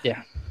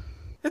 Yeah.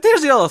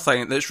 There's the other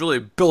thing that's really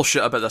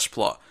bullshit about this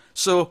plot.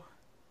 So,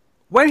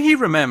 when he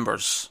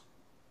remembers,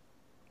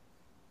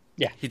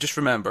 he just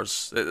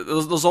remembers.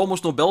 There's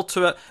almost no build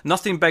to it.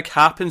 Nothing big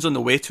happens on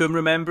the way to him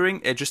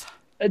remembering. It just...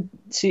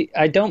 See,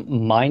 I don't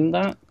mind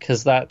that,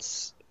 because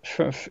that's...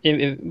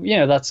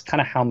 that's kind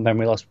of how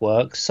memory loss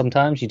works.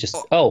 Sometimes you just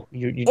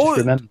you just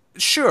remember.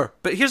 Sure,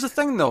 but here's the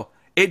thing though: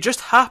 it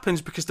just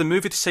happens because the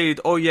movie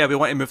decided, oh yeah, we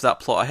want to move that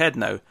plot ahead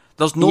now.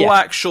 There's no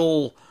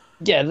actual.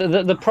 Yeah,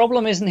 the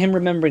problem isn't him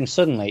remembering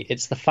suddenly.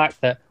 It's the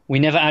fact that we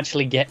never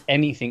actually get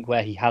anything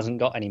where he hasn't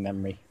got any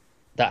memory.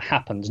 That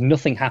happens.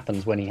 Nothing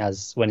happens when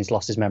he's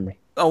lost his memory.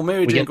 Oh,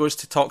 Mary Jane goes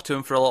to talk to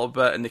him for a little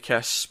bit, and they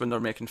kiss when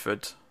they're making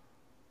food.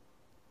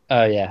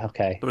 Oh yeah,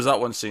 okay. There was that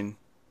one scene.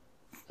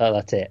 Oh,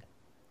 that's it.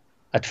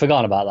 I'd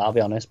forgotten about that, I'll be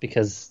honest,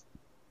 because...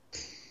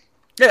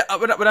 Yeah,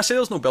 when I say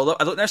there's no build-up,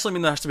 I don't necessarily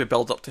mean there has to be a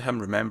build-up to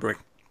him remembering.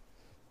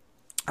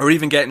 Or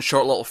even getting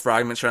short little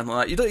fragments or anything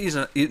like that. You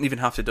don't even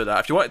have to do that.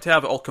 If you wanted to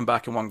have it all come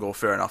back in one go,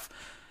 fair enough.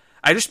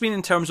 I just mean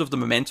in terms of the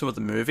momentum of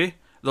the movie,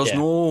 there's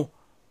no...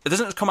 It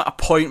doesn't come at a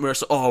point where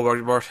it's,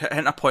 we're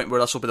hitting a point where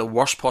this will be the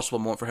worst possible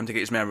moment for him to get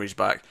his memories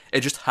back.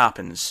 It just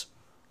happens.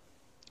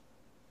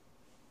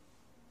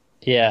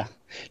 Yeah.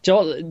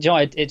 Joe,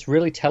 it's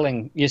really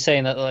telling. You're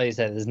saying that, like you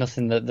said, there's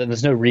nothing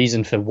there's no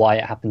reason for why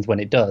it happens when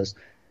it does.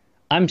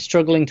 I'm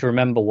struggling to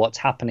remember what's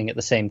happening at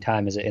the same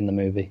time as it in the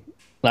movie.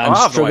 Like,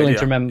 I'm struggling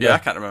to remember. Yeah, I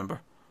can't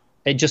remember.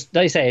 It just,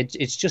 they say,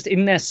 it's just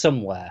in there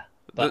somewhere,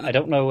 but I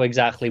don't know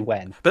exactly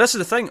when. But this is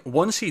the thing.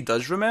 Once he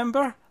does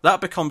remember, that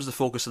becomes the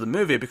focus of the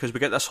movie, because we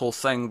get this whole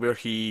thing where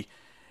he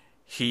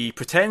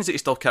pretends that he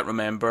still can't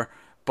remember,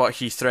 but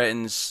he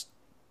threatens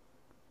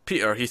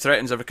Peter. He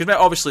threatens everything, because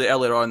obviously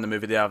earlier on in the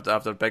movie they have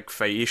their big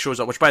fight. He shows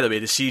up, which, by the way,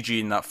 the CG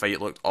in that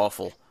fight looked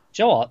awful.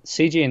 Do you know what?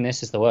 CG in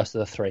this is the worst of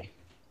the three.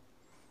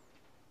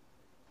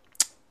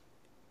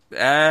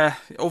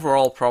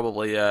 Overall,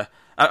 probably. I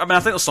mean, I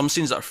think there's some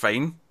scenes that are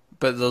fine,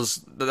 but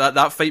there's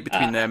that fight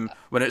between them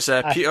when it's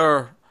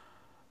Peter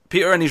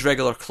in his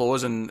regular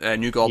clothes and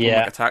New Goblin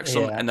attacks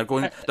them, and they're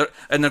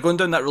going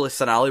down that really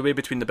thin alleyway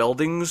between the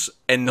buildings,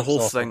 and the whole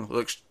thing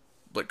looks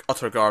like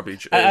utter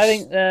garbage. I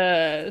think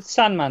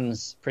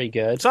Sandman's pretty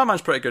good.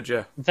 Sandman's pretty good,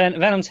 yeah.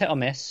 Venom's hit or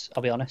miss,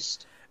 I'll be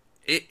honest.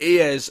 He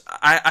is.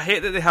 I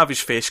hate that they have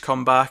his face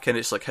come back and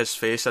it's like his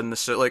face in the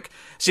suit. Like,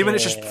 see when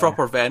it's just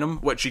proper Venom,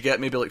 which you get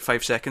maybe like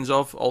 5 seconds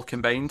of, all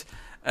combined.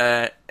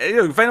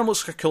 Venom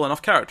looks like a cool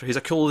enough character. He's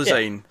a cool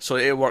design, so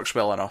it works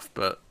well enough,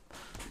 but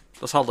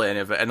there's hardly any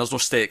of it. And there's no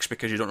stakes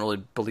because you don't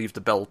really believe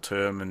the build to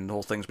him, and the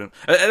whole thing's been...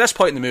 At this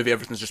point in the movie,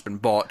 everything's just been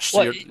botched.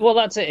 So well,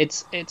 that's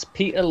it. It's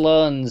Peter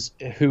learns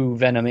who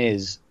Venom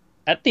is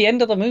at the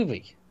end of the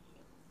movie.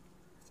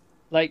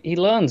 Like, he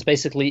learns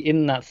basically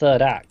in that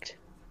third act.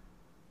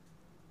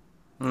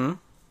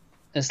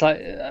 It's like,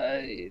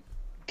 I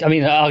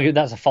mean, argue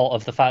that's a fault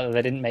of the fact that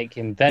they didn't make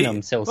him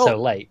Venom so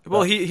late. But...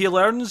 Well, he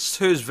learns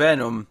who's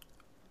Venom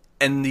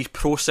in the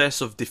process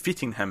of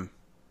defeating him.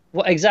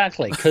 Well,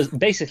 exactly,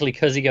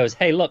 because he goes,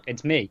 "Hey, look,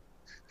 it's me."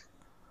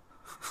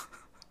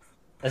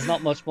 There's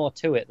not much more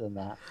to it than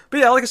that.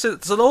 But yeah, like I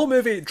said, so the whole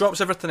movie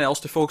drops everything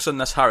else to focus on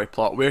this Harry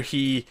plot, where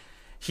he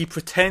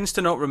pretends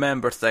to not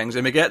remember things,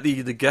 and we get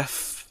the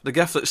gif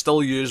that's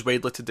still used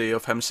widely today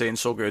of him saying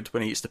 "so good"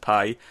 when he eats the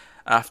pie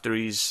after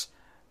he's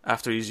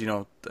he's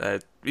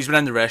been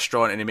in the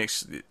restaurant, and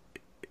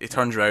he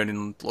turns around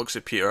and looks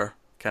at Peter,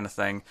 kind of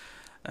thing,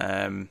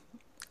 to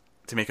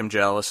make him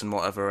jealous and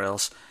whatever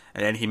else,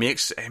 and then he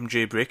makes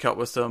MJ break up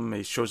with him.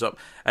 He shows up,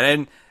 and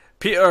then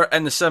Peter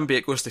in the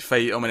symbiote goes to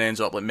fight him and ends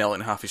up like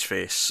melting half his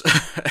face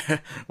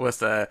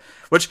with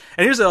which.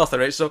 And here's the other thing,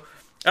 right? So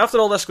after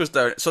all this goes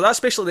down, so that's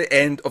basically the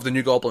end of the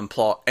New Goblin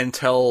plot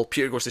until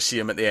Peter goes to see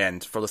him at the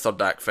end for the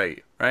third act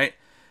fight, right?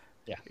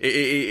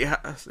 Yeah.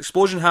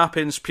 Explosion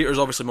happens. Peter's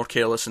obviously more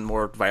careless and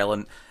more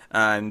violent,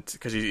 and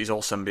because he's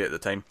all symbiote at the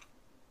time.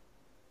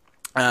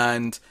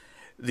 And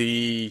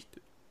the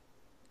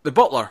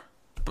butler.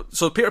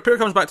 So Peter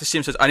comes back to see him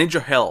and says, "I need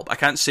your help. I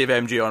can't save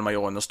MJ on my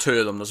own. There's two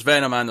of them. There's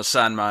Venom and there's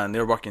Sandman.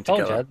 They're working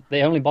together."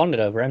 They only bonded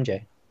over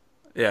MJ.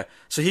 Yeah.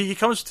 So he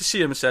comes to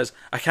see him and says,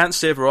 I can't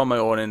save her on my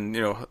own. And,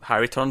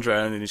 Harry turns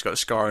around and he's got a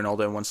scar and all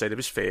down one side of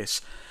his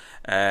face.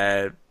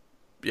 Yada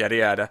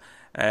yada.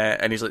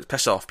 And he's like,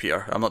 piss off,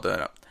 Peter. I'm not doing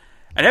it.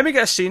 And then we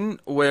get a scene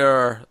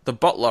where the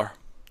butler,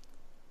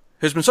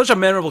 who's been such a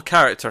memorable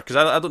character, because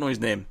I don't know his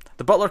name,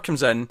 the butler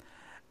comes in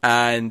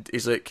and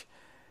he's like,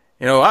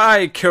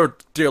 I cared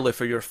dearly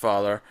for your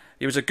father.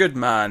 He was a good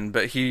man,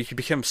 but he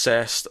became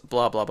obsessed,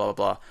 blah, blah, blah,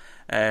 blah.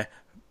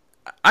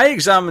 I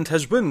examined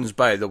his wounds,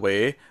 by the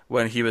way,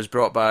 when he was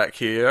brought back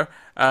here,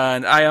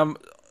 and I am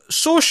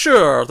so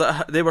sure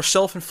that they were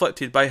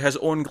self-inflicted by his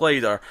own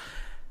glider.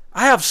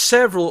 I have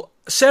several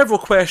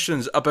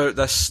questions about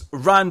this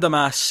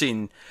random-ass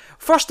scene.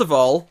 First of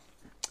all,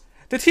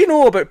 did he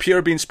know about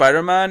Peter being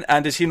Spider-Man,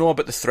 and does he know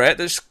about the threat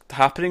that's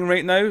happening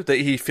right now, that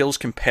he feels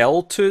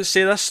compelled to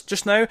say this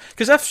just now?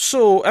 Because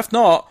if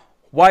not,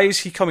 why is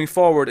he coming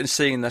forward and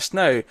saying this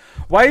now?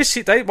 Why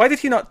did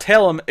he not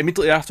tell him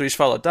immediately after his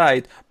father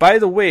died, by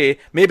the way,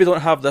 maybe don't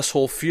have this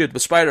whole feud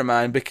with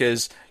Spider-Man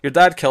because your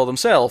dad killed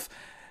himself?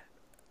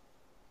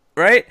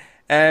 Right?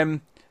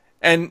 And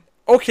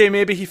okay,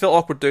 maybe he felt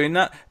awkward doing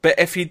that, but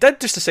if he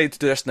did just decide to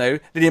do this now,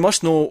 then he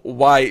must know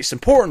why it's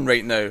important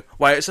right now,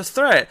 why it's a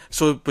threat.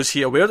 So was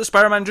he aware that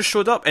Spider-Man just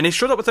showed up? And he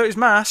showed up without his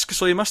mask,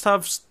 so he must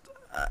have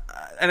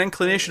an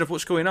inclination of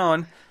what's going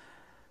on.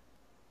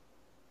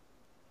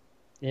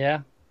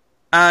 Yeah.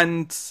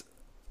 But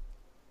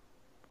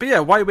yeah,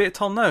 why wait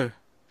till now?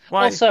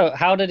 Why? Also,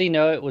 how did he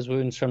know it was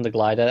wounds from the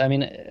glider? I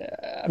mean,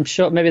 I'm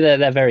sure maybe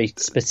they're very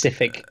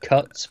specific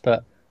cuts,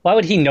 but why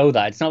would he know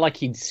that? It's not like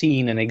he'd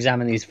seen and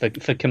examined these for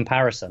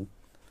comparison.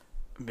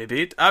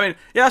 Maybe. I mean,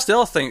 yeah, that's the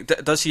other thing.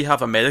 Does he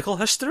have a medical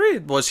history?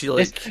 Was he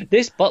like...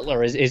 This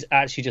butler is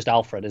actually just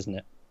Alfred, isn't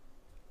it?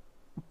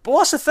 But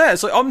what's the thing?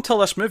 It's like, up until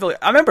this movie,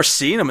 I remember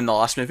seeing him in the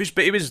last movies,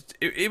 but he was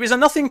a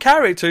nothing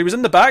character. He was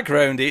in the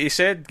background. He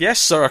said, yes,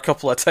 sir, a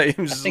couple of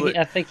times.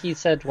 I think he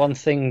said one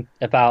thing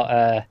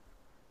about,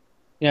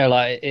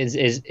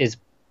 his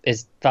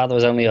father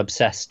was only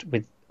obsessed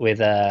with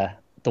the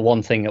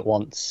one thing at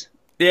once.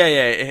 Yeah,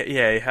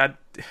 he had...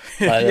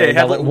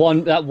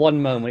 that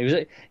one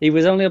moment. He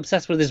was only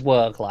obsessed with his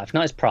work life,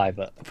 not his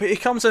private. But he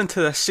comes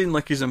into this scene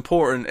like he's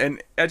important,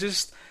 and I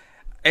just...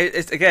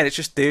 It's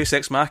just Deus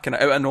Ex Machina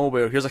out of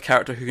nowhere. Here's a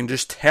character who can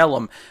just tell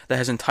him that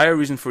his entire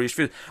reason for his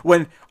feud.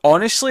 When,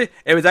 honestly,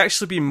 it would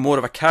actually be more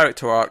of a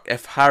character arc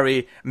if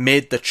Harry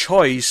made the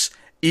choice,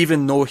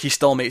 even though he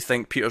still might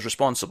think Peter's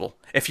responsible.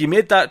 If he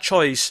made that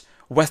choice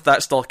with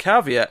that still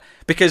caveat,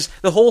 because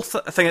the whole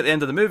thing at the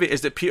end of the movie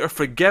is that Peter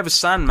forgives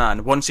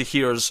Sandman once he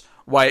hears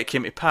why it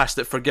came to pass,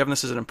 that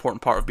forgiveness is an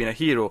important part of being a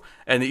hero,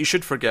 and that you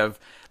should forgive.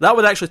 That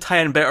would actually tie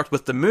in better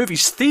with the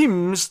movie's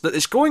themes that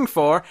it's going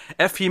for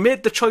if he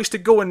made the choice to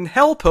go and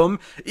help him,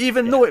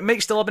 even though it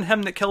might still have been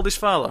him that killed his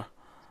father.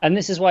 And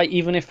this is why,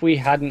 even if we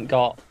hadn't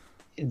got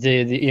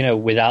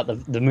without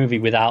the movie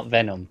without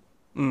Venom,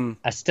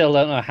 I still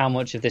don't know how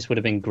much of this would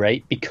have been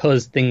great,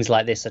 because things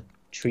like this are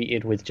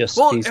treated with just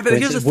these. But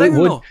here's the thing,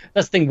 though.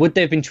 That's the thing. Would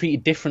they have been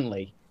treated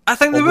differently? I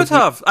think they would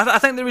have. I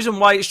think the reason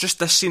why it's just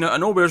this scene out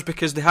of nowhere is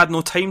because they had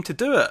no time to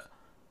do it.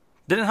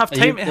 They didn't have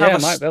time to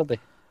have might well be.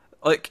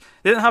 Like,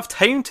 they didn't have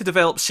time to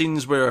develop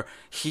scenes where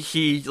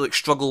he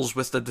struggles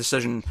with the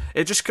decision.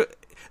 It just...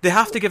 They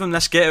have to give him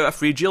this get out of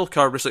free jail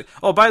card where it's like,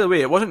 oh, by the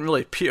way, it wasn't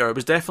really Peter, it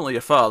was definitely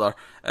your father.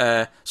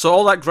 So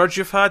all that grudge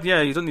you've had,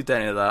 yeah, you don't need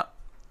any of that.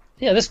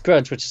 Yeah, this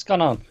grudge, which has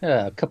gone on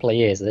a couple of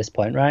years at this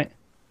point, right?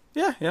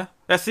 Yeah.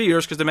 3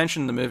 years, because they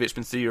mentioned in the movie it's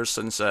been 3 years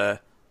since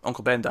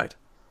Uncle Ben died.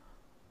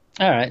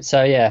 Alright,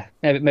 so yeah,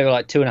 maybe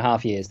like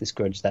 2.5 years, this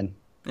grudge then.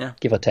 Yeah.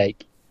 Give or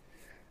take.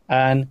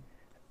 And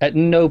at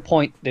no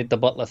point did the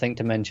butler think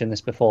to mention this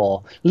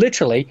before.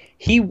 Literally,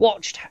 he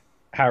watched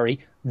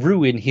Harry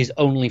ruin his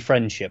only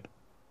friendship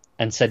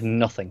and said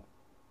nothing.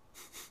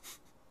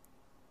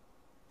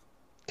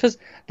 Because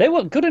they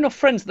were good enough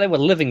friends that they were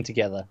living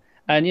together.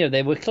 And,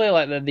 they were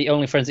clearly like the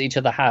only friends that each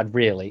other had,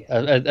 really,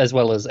 as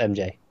well as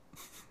MJ.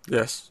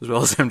 Yes, as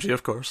well as MJ,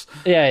 of course.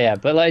 Yeah,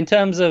 but like in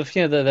terms of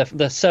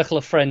the circle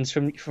of friends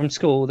from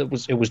school, it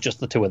was just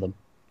the two of them.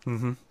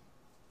 Mm-hmm.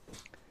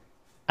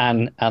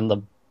 And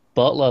the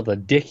butler, the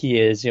dick he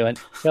is, went,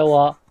 you know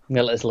what? I'm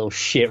gonna let this little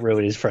shit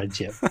ruin his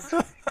friendship.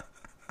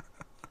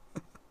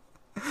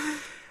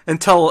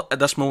 Until at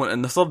this moment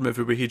in the third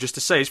movie where he just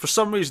decides, for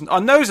some reason,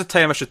 now's the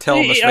time I should tell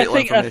him this vital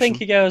information. I think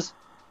he goes,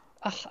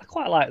 I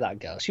quite like that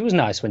girl. She was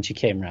nice when she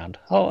came round.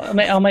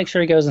 I'll make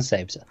sure he goes and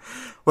saves her.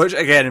 Which,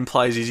 again,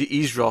 implies he's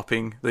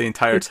eavesdropping the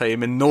entire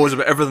time and knows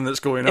about everything that's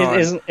going on.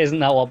 Isn't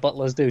that what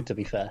butlers do, to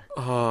be fair?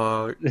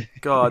 Oh,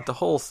 God, the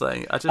whole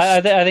thing. I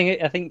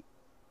think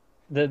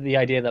the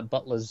idea that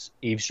butlers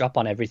eavesdrop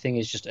on everything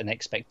is just an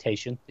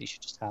expectation that you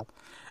should just have.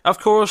 Of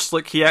course,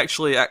 like, he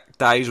actually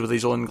dies with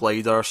his own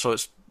glider, so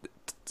it's,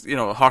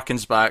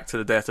 harkens back to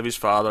the death of his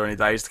father, and he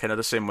dies kind of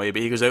the same way,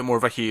 but he goes out more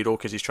of a hero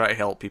because he's trying to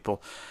help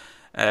people.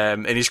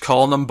 And he's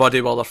calling them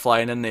buddy while they're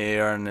flying in the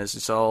air, and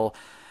it's all...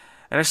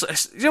 And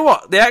it's you know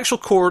what? The actual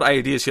core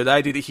idea is here, the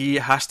idea that he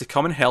has to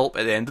come and help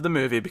at the end of the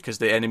movie because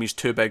the enemy's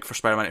too big for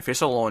Spider-Man to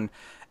face alone,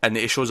 and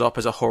that he shows up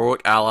as a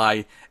heroic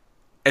ally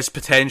is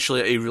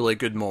potentially a really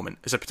good moment.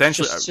 It's a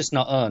potentially It's just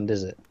not earned,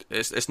 is it?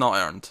 It's not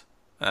earned.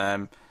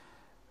 I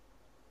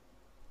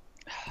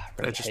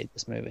really hate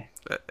this movie.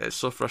 It's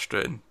so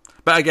frustrating.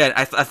 But again,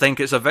 I think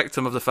it's a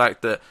victim of the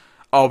fact that,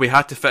 we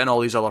had to fit in all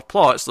these other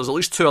plots. There's at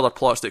least 2 other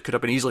plots that could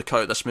have been easily cut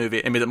out of this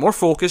movie and made it more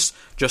focused,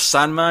 just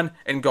Sandman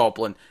and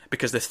Goblin,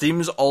 because the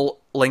themes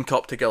all link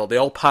up together. They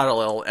all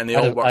parallel and they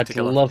all work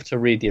together. I'd love to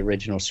read the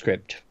original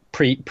script,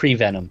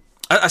 pre-Venom.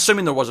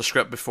 Assuming there was a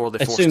script before they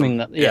forced Assuming him.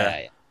 that,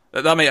 yeah.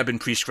 That might have been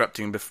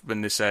pre-scripting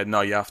when they said,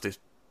 no, you have to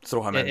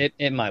throw him in.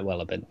 It might well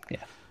have been,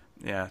 yeah.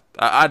 Yeah,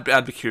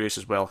 I'd be curious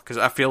as well, because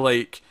I feel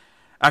like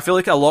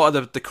a lot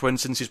of the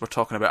coincidences we're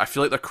talking about, I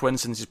feel like they're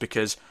coincidences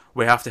because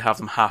we have to have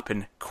them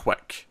happen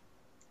quick.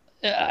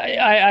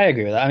 I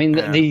agree with that. I mean,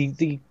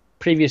 the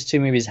previous 2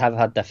 movies have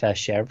had their fair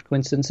share of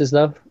coincidences,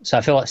 though. So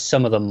I feel like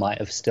some of them might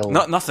have still...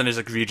 Nothing as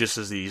egregious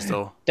as these,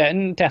 though.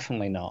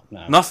 Definitely not,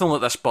 no. Nothing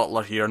like this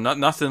Butler here.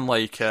 Nothing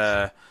like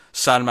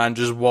Sandman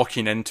just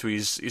walking into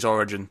his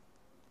origin.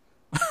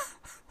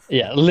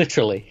 Yeah,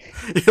 literally.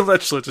 He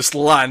literally just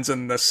lands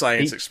in the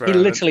science experiment.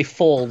 He literally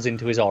falls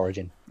into his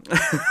origin.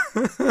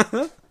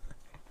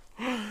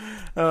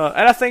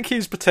 And I think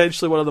he's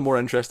potentially one of the more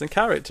interesting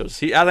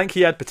characters. I think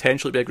he had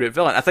potential to be a great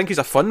villain. I think he's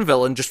a fun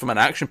villain just from an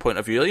action point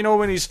of view. You know,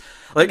 when he's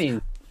like,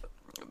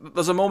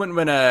 there's a moment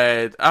when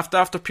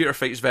after Peter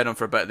fights Venom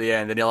for a bit at the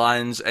end, and he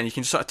lands, and you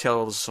can sort of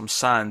tell there's some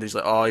sand. He's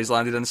like, oh, he's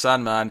landed in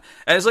Sandman,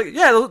 and it's like,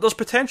 yeah, there's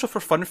potential for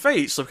fun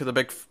fights. Look at the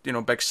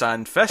big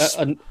sand fist.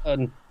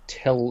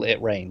 Until it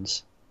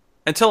rains.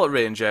 Until it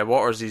rains, yeah.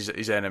 Water's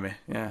his enemy,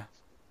 yeah.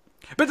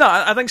 But no,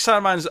 I think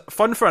Sandman's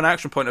fun for an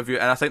action point of view,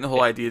 and I think the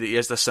whole idea that he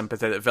is this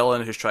sympathetic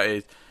villain who's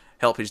trying to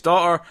help his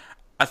daughter,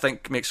 I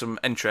think makes him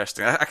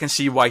interesting. I can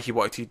see why he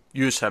wanted to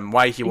use him,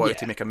 why he wanted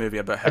to make a movie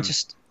about him.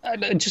 Just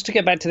to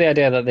get back to the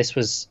idea that this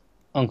was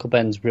Uncle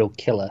Ben's real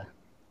killer.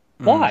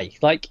 Why?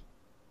 Like,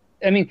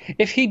 I mean,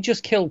 if he'd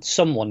just killed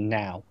someone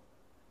now,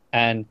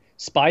 and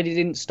Spidey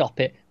didn't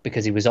stop it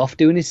because he was off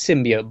doing his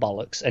symbiote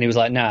bollocks, and he was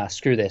like, nah,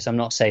 screw this, I'm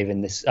not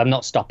saving this, I'm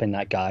not stopping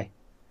that guy.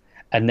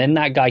 And then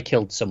that guy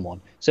killed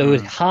someone. So it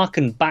would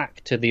harken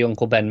back to the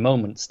Uncle Ben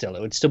moment still.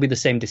 It would still be the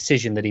same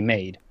decision that he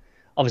made.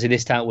 Obviously,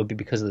 this time it would be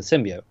because of the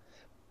symbiote.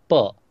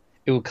 But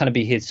it would kind of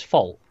be his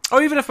fault.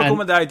 Or even if we're going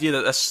with the idea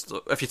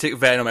that if you take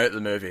Venom out of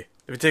the movie,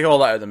 if you take all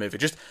that out of the movie,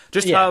 just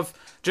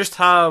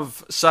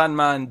have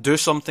Sandman do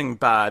something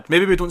bad.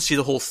 Maybe we don't see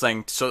the whole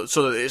thing, so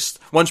that it's,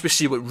 once we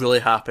see what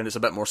really happened, it's a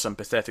bit more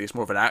sympathetic. It's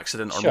more of an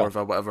accident or more of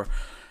a whatever.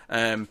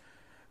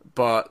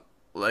 But...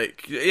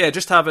 like, yeah,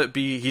 just have it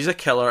be he's a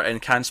killer,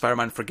 and can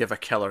Spider-Man forgive a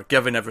killer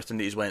given everything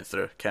that he's went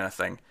through, kind of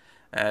thing.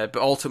 But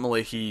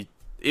ultimately he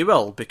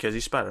will, because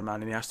he's Spider-Man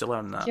and he has to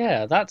learn that.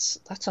 Yeah, that's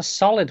a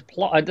solid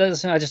plot. I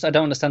don't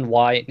understand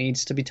why it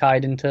needs to be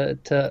tied into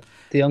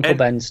the Uncle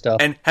Ben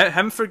stuff. And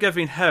him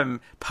forgiving him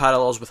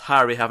parallels with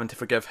Harry having to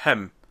forgive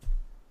him.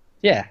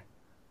 Yeah,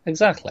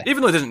 exactly.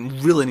 Even though he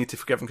doesn't really need to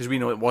forgive him, because we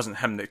know it wasn't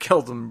him that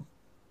killed him.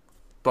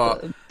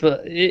 But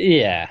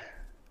yeah.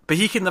 But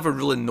he can never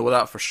really know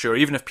that for sure,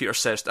 even if Peter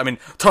says... I mean,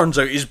 turns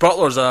out his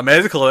butler's a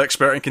medical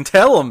expert and can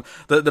tell him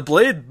that the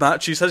blade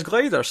matches his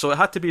glider, so it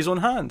had to be his own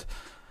hand.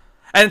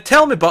 And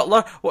tell me,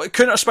 Butler,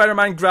 couldn't a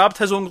Spider-Man grabbed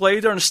his own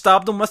glider and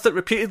stabbed him with it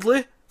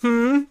repeatedly? Do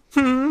you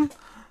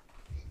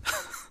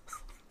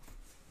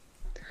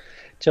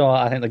know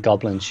what? I think the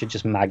goblins should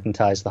just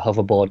magnetise the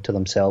hoverboard to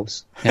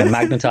themselves.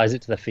 Magnetise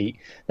it to their feet.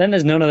 Then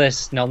there's none of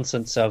this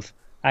nonsense of,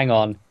 hang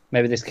on,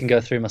 maybe this can go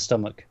through my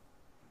stomach.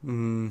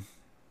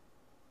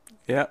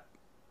 Yeah.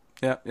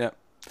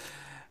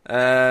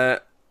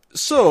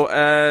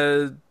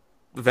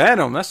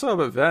 Venom. Let's talk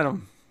about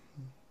Venom.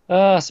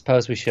 I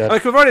suppose we should.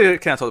 Like, we've already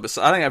kind of talked about...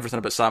 I think everything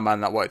about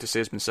Sandman that I wanted to say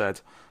has been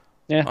said.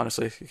 Yeah.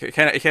 Honestly. He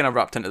kind of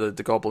wrapped into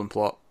the Goblin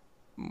plot,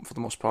 for the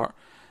most part.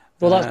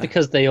 Well, that's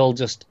because they all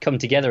just come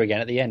together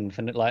again at the end.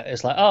 And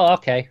it's like, oh,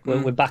 okay,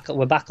 we're back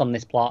on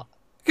this plot.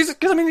 Because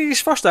I mean, his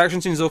first action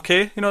scene's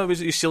okay. You know,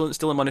 he's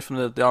stealing money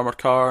from the armoured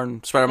car,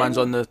 and Spider-Man's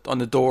on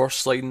the door,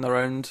 sliding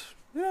around.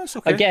 Yeah, it's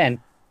okay. Again,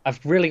 I've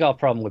really got a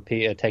problem with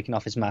Peter taking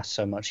off his mask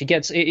so much.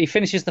 He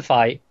finishes the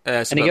fight,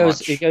 and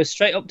he goes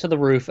straight up to the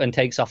roof and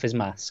takes off his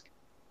mask.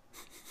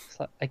 It's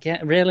like,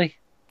 again, really?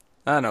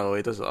 I know,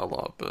 he does it a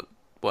lot, but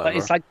whatever. But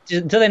it's like,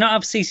 do they not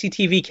have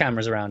CCTV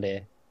cameras around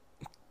here?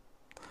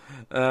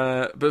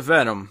 But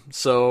Venom,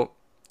 so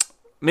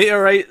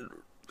meteorite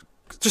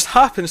just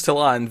happens to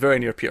land very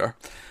near Peter,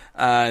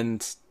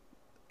 and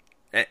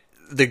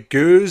the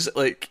goo's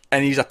like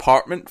in his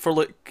apartment for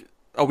like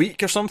a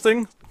week or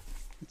something.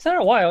 It's there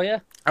a while, yeah.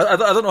 I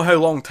don't know how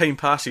long time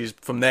passes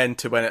from then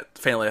to when it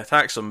finally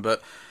attacks him,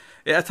 but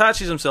it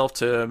attaches himself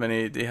to him,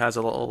 and he has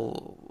a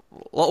little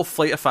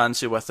flight of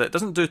fancy with it.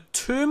 Doesn't do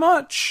too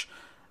much.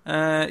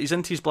 He's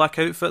into his black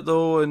outfit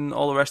though, and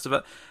all the rest of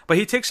it. But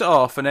he takes it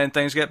off, and then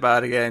things get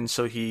bad again.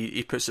 So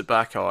he puts it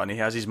back on. He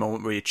has his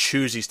moment where he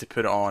chooses to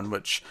put it on,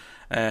 which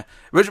I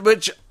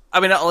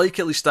mean, I like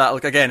at least that.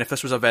 Like, again, if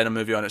this was a Venom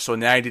movie on its own,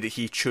 the idea that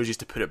he chooses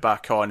to put it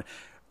back on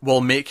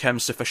will make him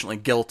sufficiently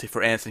guilty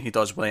for anything he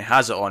does when he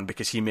has it on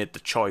because he made the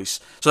choice.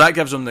 So that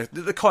gives him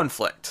the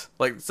conflict.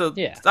 That's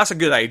a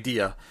good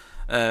idea.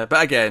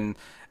 But again,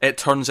 it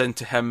turns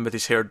into him with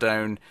his hair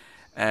down,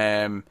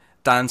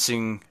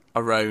 dancing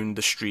around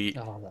the street.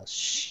 Oh, that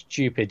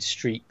stupid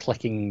street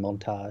clicking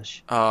montage.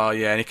 Oh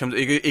yeah, and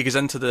he goes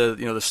into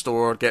the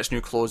store, gets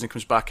new clothes, and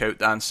comes back out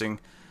dancing.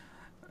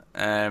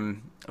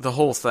 The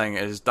whole thing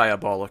is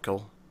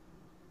diabolical.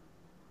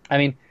 I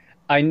mean,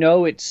 I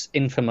know it's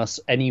infamous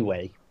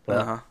anyway,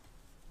 but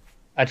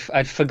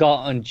I'd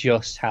forgotten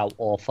just how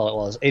awful it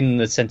was in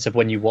the sense of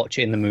when you watch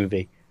it in the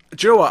movie.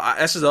 Do you know what?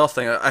 This is the other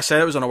thing. I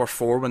said it was on hour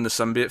 4 when the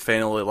symbiote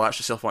finally latched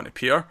itself onto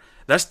Peter.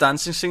 This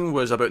dancing scene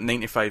was about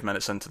 95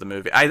 minutes into the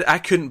movie. I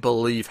couldn't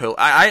believe how...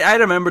 I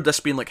remembered this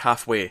being like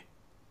halfway.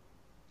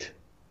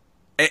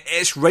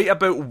 It's right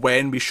about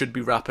when we should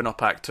be wrapping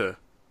up Act 2.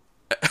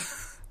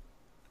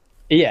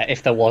 Yeah,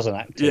 if there was an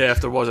Act 2. Yeah,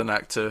 if there was an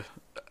Act 2.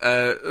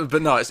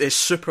 But no, it's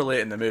super late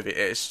in the movie.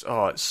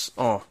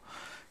 Oh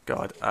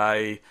God.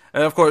 And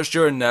of course,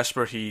 during this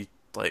where he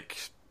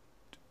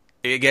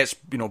gets,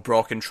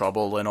 Brock in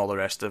trouble and all the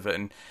rest of it,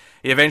 and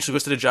he eventually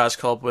goes to the jazz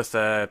club with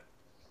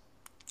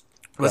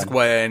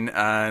Gwen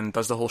and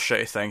does the whole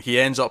shitty thing. He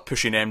ends up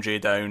pushing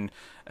MJ down,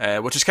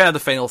 which is kind of the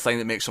final thing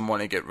that makes him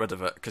want to get rid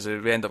of it, because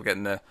we end up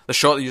getting the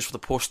shot they used for the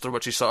poster,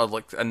 which is sort of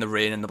like in the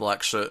rain in the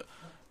black suit,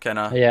 kind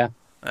of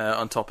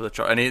on top of the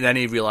truck, and then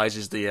he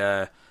realizes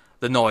the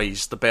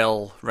noise, the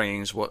bell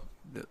ringing is what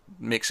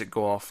makes it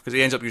go off, because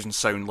he ends up using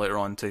sound later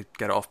on to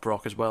get it off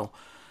Brock as well,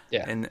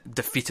 and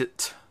defeat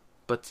it.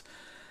 But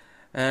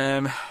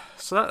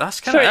so that's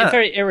kind of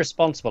very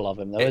irresponsible of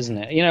him, though, isn't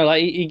it?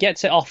 He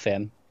gets it off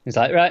him. He's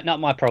like, right,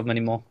 not my problem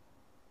anymore.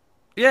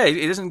 Yeah,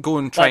 he doesn't go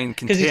and try and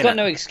contain it. Because he's got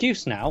no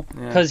excuse now,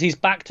 because he's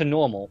back to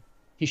normal.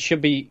 He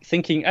should be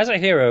thinking, as a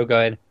hero,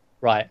 going,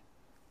 right,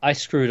 I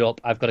screwed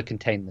up, I've got to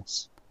contain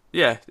this.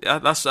 Yeah,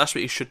 that's what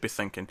he should be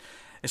thinking.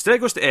 Instead, he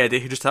goes to Eddie,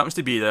 who just happens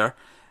to be there.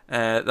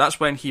 That's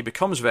when he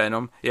becomes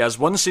Venom. He has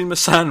one scene with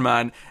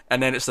Sandman,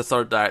 and then it's the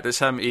third act. It's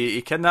him.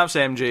 He kidnaps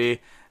MJ,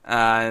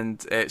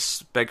 and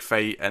it's big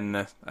fight in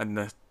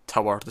the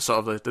tower.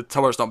 The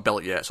tower's not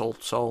built yet. It's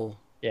all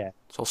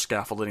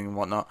scaffolding and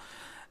whatnot.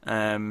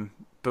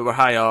 But we're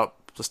high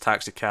up. There's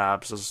taxi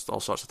cabs. There's all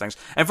sorts of things.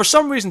 And for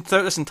some reason,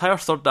 throughout this entire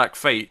third act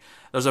fight,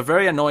 there's a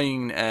very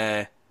annoying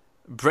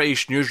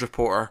British news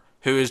reporter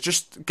who is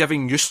just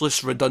giving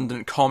useless,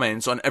 redundant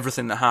comments on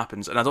everything that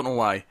happens, and I don't know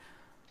why.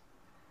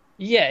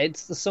 Yeah,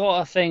 it's the sort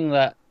of thing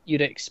that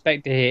you'd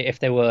expect to hear if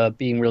they were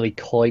being really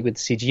coy with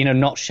CG,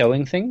 not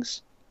showing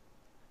things.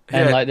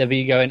 And they'd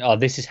be going, oh,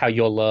 this is how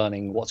you're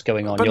learning what's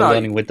going on. You're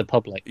learning with the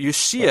public. You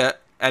see it,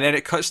 and then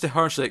it cuts to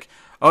her, and she's like,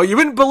 oh, you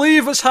wouldn't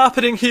believe what's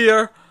happening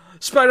here.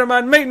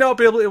 Spider-Man might not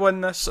be able to win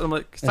this. And I'm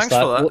like, thanks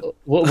for that.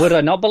 Would I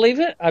not believe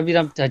it? I mean,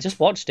 I just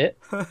watched it.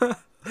 Probably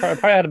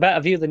had a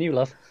better view than you,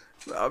 love.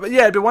 But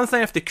yeah, it'd be one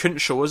thing if they couldn't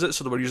show us it,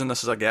 so they were using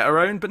this as a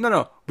get-around. But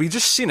no, we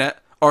just seen it,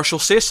 or she'll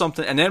say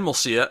something, and then we'll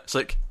see it. It's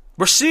like,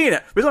 we're seeing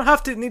it. We don't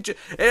have to need you.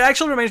 It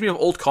actually reminds me of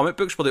old comic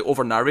books where they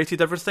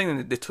over-narrated everything,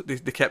 and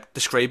they kept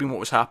describing what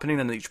was happening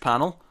in each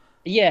panel.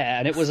 Yeah,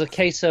 and it was a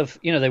case of,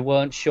 they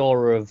weren't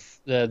sure of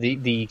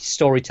the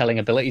storytelling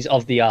abilities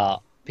of the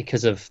art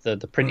because of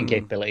the printing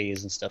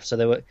capabilities and stuff. So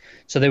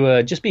they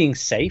were just being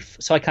safe.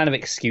 So I kind of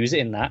excuse it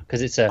in that, because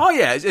there's a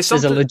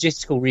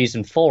logistical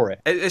reason for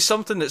it. It's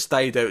something that's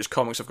died out as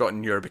comics have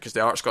gotten newer, because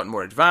the art's gotten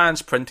more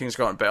advanced, printing's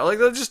gotten better.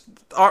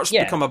 Art's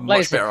become a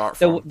much better art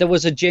form. There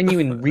was a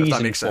genuine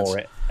reason for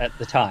it at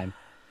the time.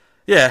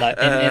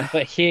 Yeah.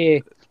 But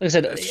here, like I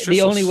said,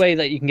 the only way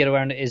that you can get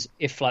around it is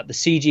if the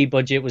CG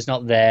budget was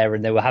not there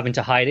and they were having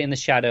to hide it in the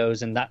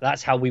shadows, and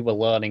that's how we were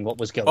learning what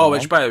was going on. Oh,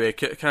 which, by the way,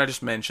 can I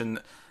just mention,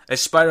 as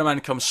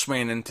Spider-Man comes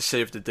swinging in to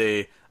save the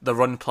day, the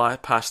run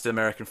past the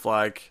American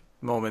flag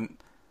moment.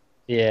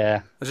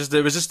 Yeah.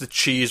 It was just the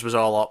cheese was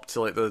all up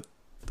to the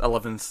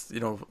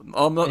 11th,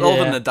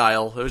 all in the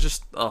dial. It was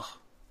just, ugh.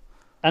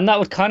 And that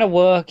would kind of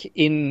work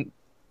in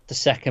the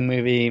second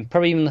movie,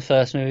 probably even the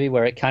first movie,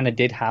 where it kind of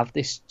did have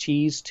this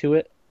cheese to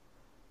it.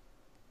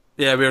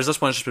 Yeah, whereas this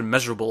one's just been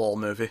miserable all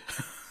movie.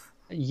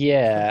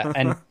 Yeah,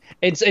 and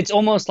it's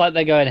almost like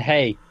they're going,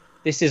 hey,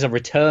 this is a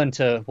return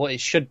to what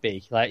it should be.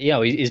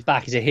 He's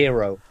back as a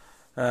hero.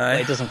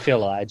 But it doesn't feel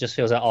like it. It just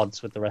feels at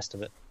odds with the rest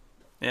of it.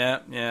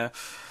 Yeah.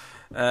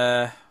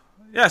 So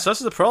this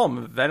is the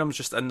problem. Venom's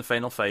just in the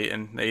final fight,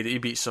 and he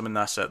beats him, and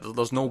that's it.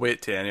 There's no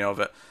weight to any of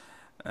it.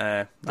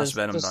 That's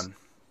Venom done.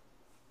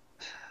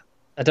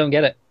 I don't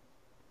get it.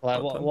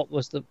 What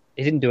was the...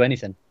 He didn't do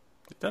anything.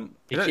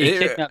 He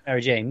kidnapped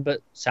Mary Jane,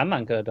 but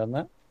Sandman could have done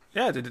that.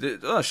 Yeah,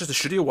 it's just the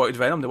studio wanted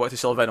Venom. They wanted to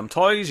sell Venom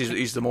toys.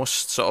 He's the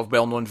most sort of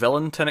well-known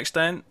villain to an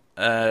extent.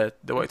 They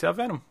wanted to have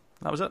Venom.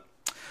 That was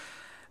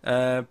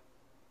it.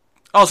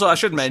 Also, I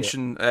should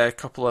mention a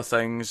couple of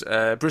things.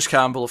 Bruce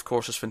Campbell, of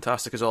course, is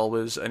fantastic as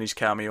always in his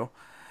cameo.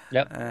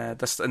 Yep.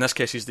 In this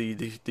case, he's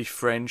the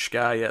French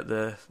guy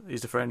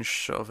he's the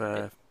French sort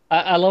of.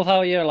 I love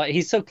how you're like,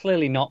 he's so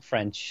clearly not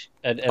French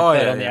on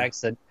the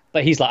accent,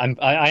 but he's like,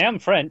 I am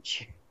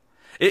French.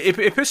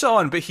 he puts it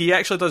on, but he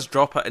actually does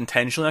drop it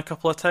intentionally a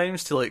couple of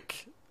times to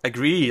like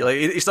agree. Like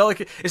it's not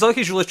like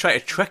he's really trying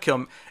to trick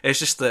him. It's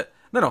just that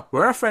no,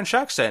 we're in a French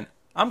accent.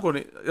 I'm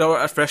going to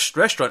a fresh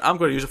restaurant. I'm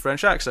going to use a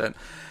French accent.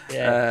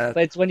 Yeah,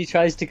 but it's when he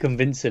tries to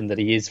convince him that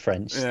he is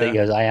French that he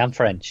goes, "I am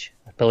French.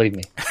 Believe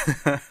me."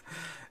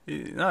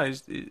 No,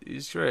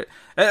 he's great.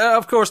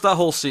 Of course, that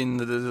whole scene,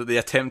 the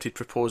attempted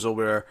proposal,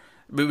 where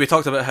we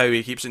talked about how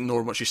he keeps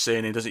ignoring what she's saying,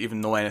 and he doesn't even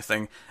know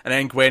anything, and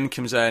then Gwen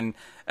comes in,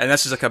 and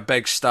this is like a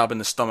big stab in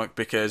the stomach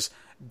because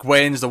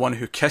Gwen's the one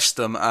who kissed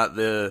him at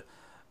the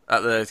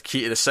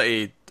Key to the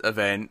City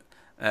event.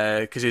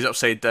 Because he's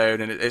upside down,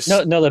 and it's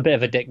another bit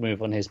of a dick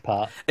move on his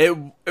part. It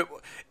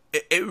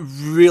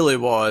really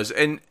was,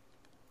 and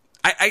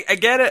I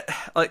get it.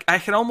 Like I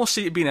can almost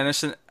see it being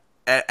innocent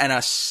in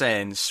a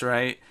sense,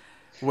 right?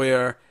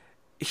 Where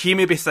he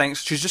maybe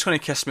thinks she's just going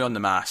to kiss me on the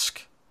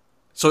mask,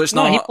 so it's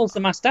not. No, he pulls the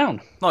mask down.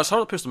 No, it's her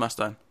that pulls the mask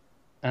down.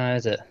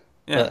 Is it?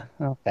 Yeah.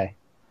 But, okay.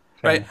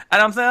 Right,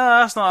 and I'm thinking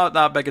that's not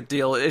that big a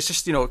deal. It's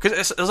just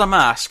because there's a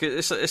mask.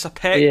 It's a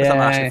pet with a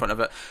mask in front of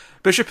it.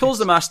 But she pulls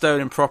the mask down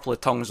and properly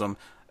tongues him,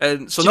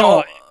 and so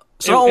not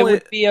only it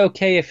would be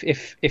okay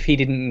if he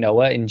didn't know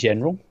her in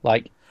general,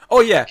 like.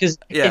 Oh yeah, because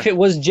if it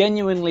was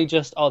genuinely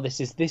just this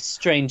is this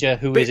stranger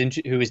who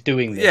is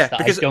doing this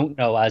that I don't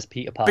know as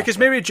Peter Parker. Because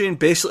Mary Jane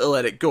basically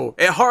let it go.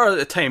 It hurt her at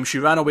the time. She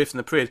ran away from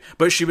the parade,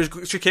 but she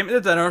came to the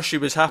dinner. She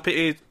was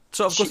happy to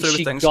sort of go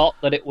through things. She got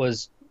that it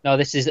was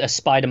this is a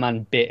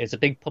Spider-Man bit. It's a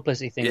big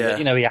publicity thing that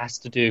he has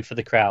to do for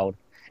the crowd.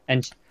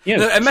 And she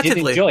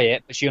didn't enjoy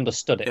it, but she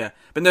understood it. Yeah,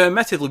 but now,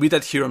 admittedly, we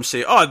did hear him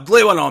say,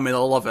 lay one on me,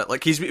 they'll love it.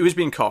 Like, he was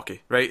being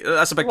cocky, right?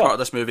 That's a big part of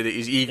this movie, that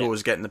his ego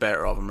was getting the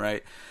better of him,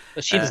 right?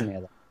 But she doesn't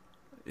hear that.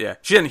 Yeah,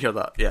 she didn't hear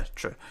that. Yeah,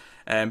 true.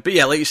 But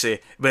yeah, like you say,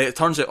 but it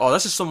turns out,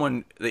 this is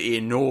someone that he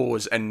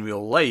knows in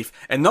real life.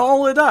 And not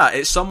only that,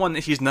 it's someone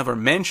that he's never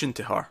mentioned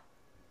to her.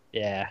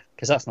 Yeah,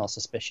 because that's not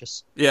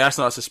suspicious. Yeah, that's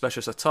not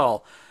suspicious at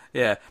all.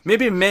 Yeah,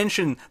 maybe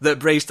mention that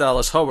Bryce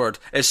Dallas Howard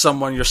is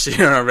someone you're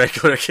seeing on a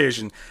regular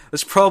occasion.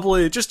 It's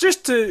probably just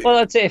to. Well,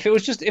 I'd say if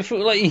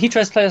he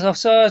tries to play us off,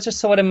 so just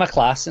someone in my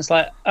class. It's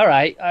like, all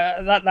right,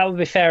 that would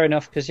be fair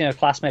enough because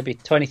class maybe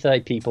 20,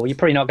 30 people. You're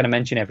probably not going to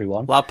mention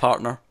everyone. Lab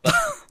partner.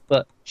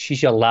 But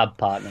she's your lab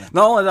partner.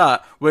 Not only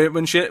that,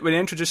 when he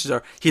introduces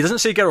her, he doesn't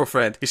say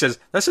girlfriend. He says,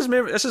 this is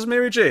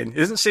Mary Jane. He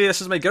doesn't say,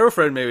 this is my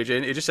girlfriend, Mary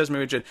Jane. He just says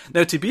Mary Jane.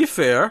 Now, to be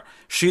fair,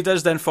 she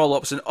does then follow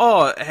up saying,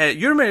 hey,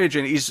 you're Mary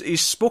Jane.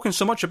 He's spoken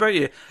so much about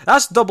you.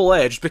 That's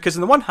double-edged, because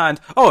on the one hand,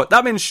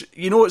 that means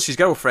it's his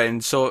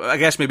girlfriend, so I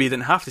guess maybe he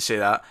didn't have to say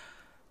that.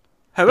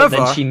 However...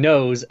 But then she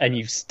knows, and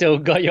you've still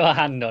got your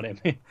hand on him.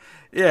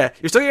 Yeah,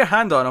 you've still got your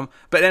hand on him,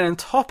 but then on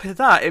top of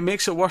that, it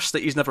makes it worse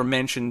that he's never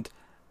mentioned...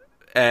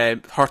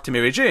 her to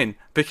Mary Jane,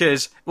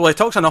 because he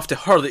talks enough to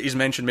her that he's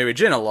mentioned Mary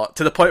Jane a lot,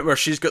 to the point where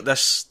she's got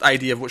this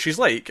idea of what she's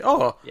like.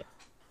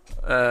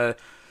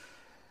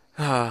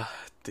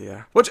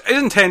 Dear, which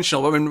is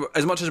intentional. I mean,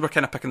 as much as we're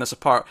kind of picking this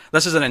apart,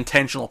 this is an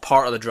intentional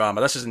part of the drama.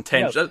 This is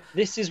intentional.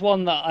 This is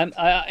one that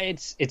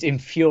it's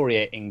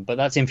infuriating, but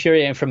that's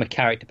infuriating from a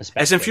character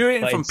perspective. It's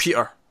infuriating from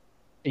Peter.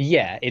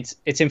 Yeah, it's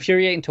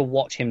infuriating to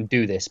watch him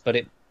do this, but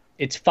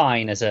it's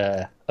fine as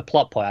a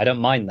plot point. I don't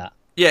mind that.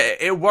 Yeah,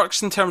 it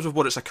works in terms of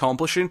what it's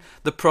accomplishing.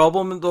 The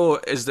problem, though,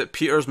 is that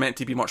Peter's meant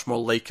to be much more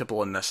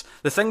likeable in this.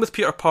 The thing with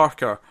Peter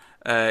Parker,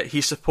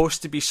 he's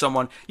supposed to be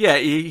someone... Yeah,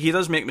 he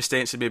does make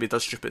mistakes and maybe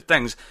does stupid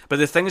things, but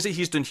the things that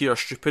he's doing here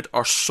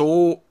are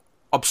so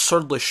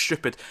absurdly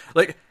stupid.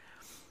 Like,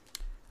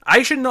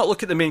 I should not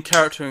look at the main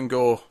character and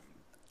go,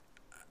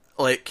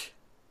 like...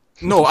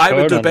 No, I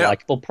would do better.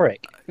 Likeable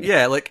prick.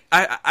 Yeah, like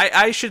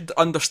I should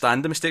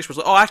understand the mistakes. Was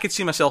like, I could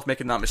see myself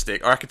making that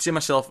mistake, or I could see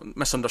myself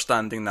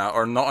misunderstanding that,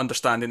 or not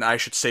understanding that I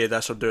should say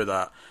this or do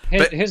that.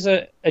 Here's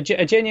a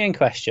genuine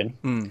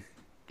question.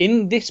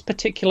 In this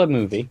particular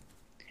movie,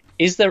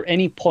 is there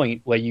any point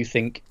where you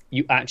think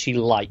you actually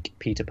like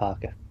Peter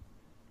Parker?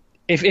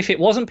 If it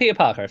wasn't Peter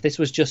Parker, if this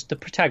was just the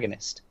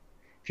protagonist,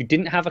 if you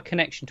didn't have a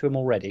connection to him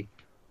already,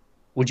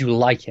 would you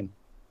like him?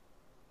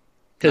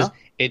 Because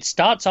it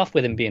starts off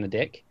with him being a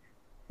dick.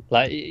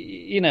 Like,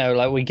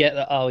 like we get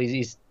that,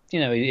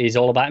 he's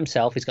all about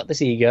himself, he's got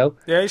this ego.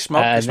 Yeah, he's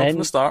smart, from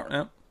the start,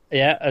 yeah.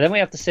 Yeah, and then we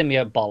have the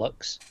symbiote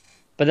bollocks.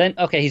 But then,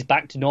 he's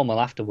back to normal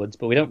afterwards,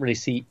 but we don't really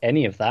see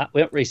any of that.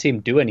 We don't really see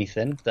him do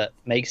anything that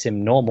makes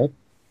him normal.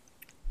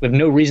 We have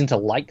no reason to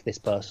like this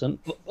person,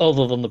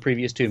 other than the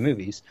previous two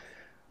movies.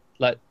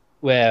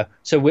 We're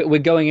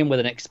going in with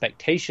an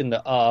expectation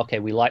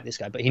that, we like this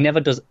guy, but he never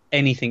does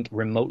anything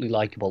remotely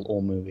likable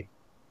all movie.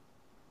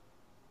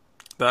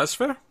 That's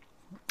fair.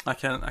 I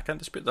can't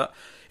dispute that.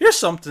 Here's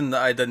something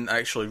that I didn't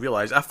actually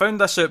realise. I found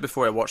this out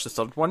before I watched the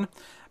third one,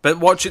 but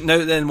watching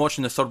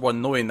the third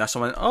one, knowing this, I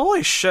went,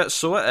 holy shit,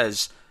 so it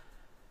is.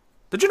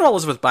 Did you know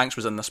Elizabeth Banks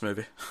was in this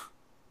movie?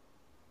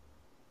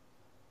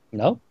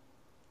 No.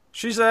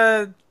 She's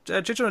J.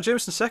 Jonah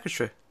Jameson's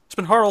secretary. It's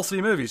been her all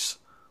three movies.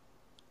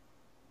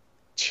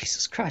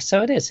 Jesus Christ,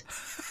 so it is.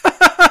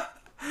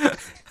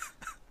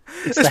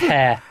 It's the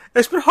hair.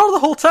 It's been her the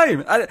whole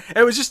time.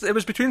 It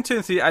was between 2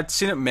 and 3. I'd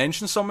seen it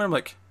mentioned somewhere. I'm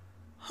like,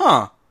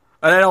 huh.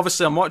 And then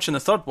obviously I'm watching the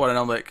third one and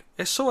I'm like,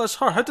 it so is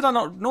her. How did I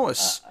not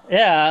notice?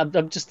 Yeah,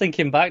 I'm just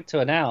thinking back to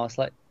her now. It's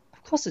like,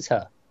 of course it's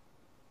her.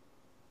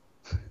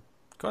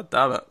 God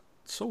damn it.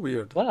 So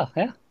weird. Well,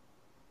 yeah.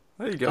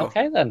 There you go.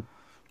 Okay, then.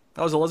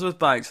 That was Elizabeth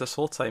Banks this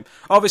whole time.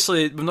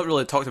 Obviously, we've not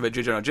really talked about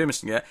J. Jonah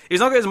Jameson yet. He's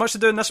not got as much to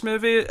do in this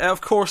movie.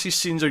 Of course, his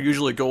scenes are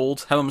usually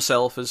gold. Him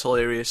himself is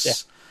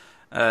hilarious.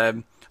 Yeah.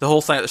 The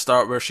whole thing at the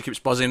start where she keeps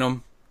buzzing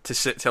him to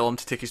tell him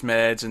to take his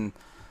meds, and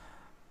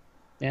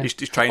he's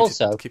trying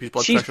to keep his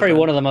blood pressure she's probably down.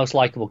 one of the most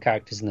likable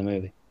characters in the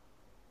movie.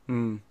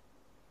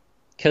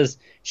 Because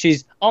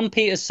she's on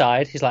Peter's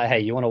side. He's like,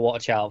 hey, you want to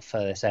watch out for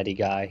this Eddie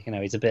guy. You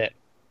know, he's a bit,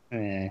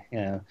 you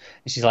know. And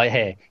she's like,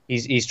 hey,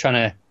 he's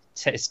trying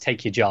to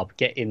take your job.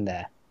 Get in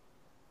there.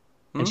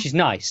 And she's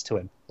nice to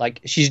him.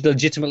 Like, she's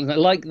legitimately,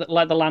 like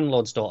the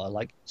landlord's daughter.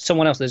 Like,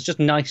 someone else that's just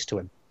nice to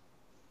him.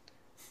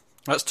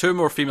 That's two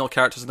more female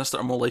characters in this that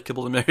are more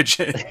likeable than Mary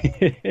Jane.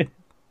 The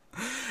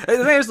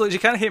thing is, like, you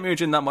can't hate Mary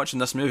Jane that much in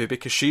this movie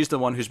because she's the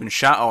one who's been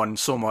shat on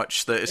so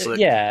much that it's like,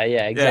 yeah,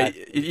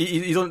 exactly.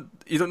 You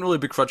don't really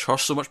begrudge her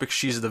so much because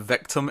she's the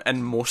victim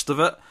in most of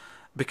it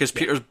because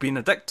Peter's been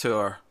a dick to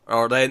her,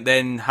 or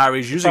then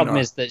Harry's using her. The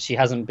problem is that she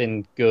hasn't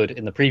been good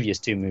in the previous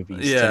two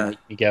movies. Yeah, to make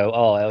you go,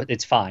 oh,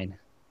 it's fine.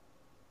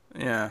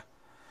 Yeah.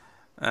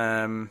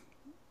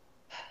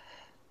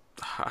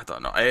 I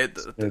don't know.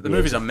 The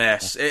movie's a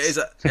mess. It's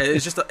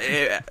just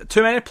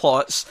too many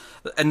plots,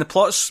 and the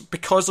plots,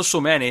 because there's so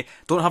many,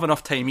 don't have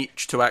enough time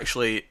each to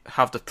actually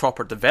have the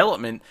proper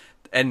development.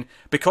 And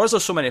because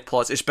there's so many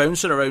plots, it's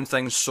bouncing around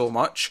things so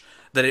much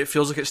that it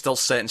feels like it's still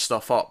setting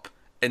stuff up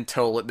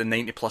until like the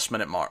 90-plus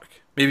minute mark,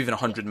 maybe even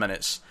 100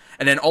 minutes,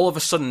 and then all of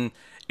a sudden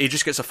he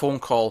just gets a phone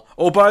call.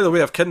 Oh, by the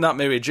way, I've kidnapped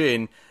Mary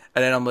Jane.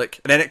 And then I'm like,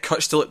 and then it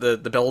cuts to like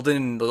the building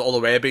and all the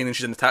webbing, and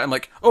she's in the town. I'm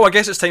like, oh, I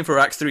guess it's time for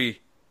Act 3.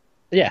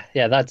 Yeah,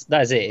 that's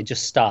it. It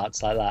just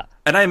starts like that.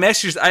 And I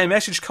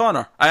messaged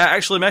Connor. I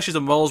actually messaged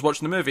him while I was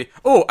watching the movie.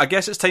 Oh, I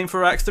guess it's time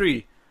for Act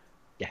 3.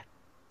 Yeah,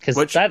 because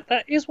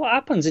that is what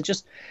happens.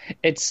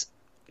 It's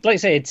like I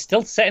say, it's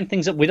still setting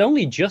things up. We'd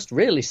only just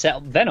really set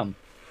up Venom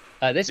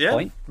at this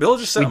point. We'll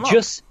just set him up.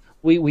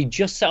 We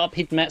just set up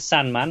he'd met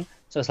Sandman,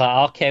 so it's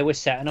like, okay, we're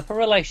setting up a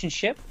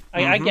relationship.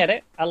 I get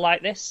it. I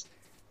like this.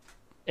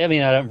 I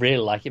mean, I don't really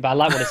like it, but I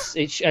like what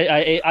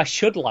I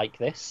should like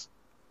this.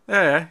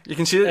 Yeah, you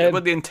can see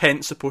what the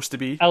intent's supposed to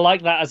be. I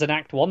like that as an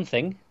Act 1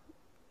 thing.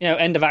 You know,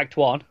 end of Act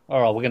 1,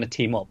 we're going to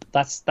team up.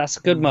 That's a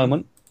good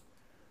moment.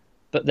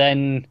 But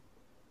then,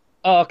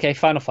 okay,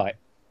 final fight.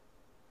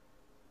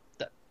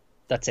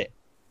 That's it.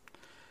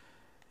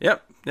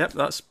 Yep,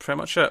 that's pretty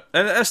much it.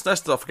 And let's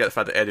not forget the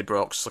fact that Eddie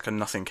Brock's like a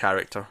nothing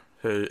character,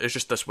 who is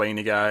just this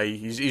whiny guy.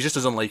 He's just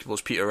as unlikable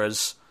as Peter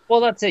is. Well,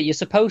 that's it. You're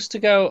supposed to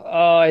go,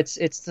 oh, it's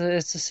the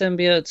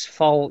symbiote's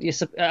fault.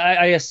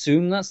 I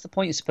assume that's the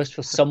point. You're supposed to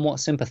feel somewhat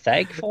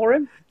sympathetic for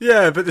him.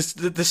 Yeah, but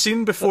the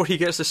scene before he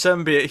gets the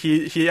symbiote,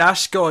 he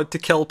asks God to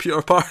kill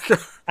Peter Parker.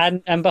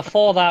 And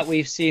before that,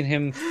 we've seen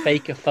him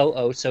fake a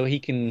photo so he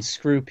can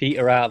screw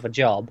Peter out of a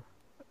job.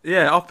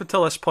 Yeah, up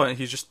until this point,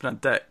 he's just been a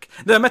dick.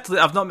 Now, admittedly,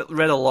 I've not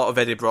read a lot of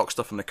Eddie Brock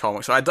stuff in the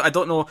comics, so I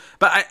don't know.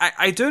 But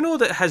I do know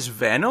that his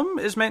Venom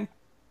is meant...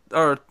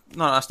 Or,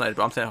 no, that's not it,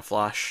 but I'm thinking of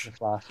Flash.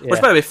 Flash, yeah. Which,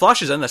 by the way,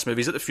 Flash is in this movie.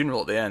 He's at the funeral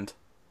at the end.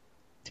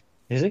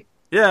 Is he?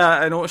 Yeah,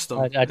 I noticed him.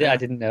 I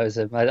didn't notice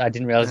him. I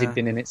didn't realise he'd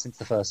been in it since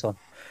the first one.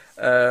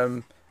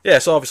 Yeah,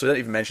 so obviously we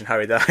didn't even mention how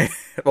he died.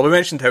 Well, we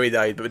mentioned how he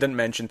died, but we didn't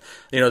mention,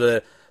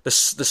 the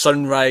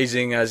sun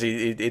rising as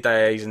he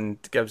dies and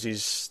gives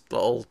his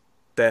little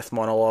death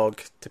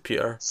monologue to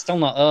Peter. Still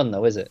not earned,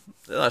 though, is it?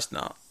 That's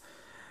not.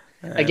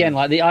 Again,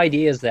 like, the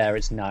idea's there,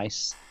 it's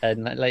nice.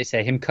 And, like you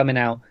say, him coming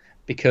out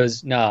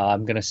because, no,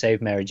 I'm going to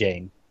save Mary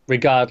Jane,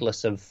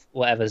 regardless of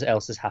whatever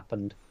else has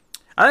happened.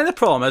 I think the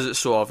problem is it's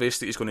so obvious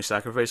that he's going to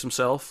sacrifice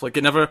himself. Like,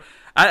 it never...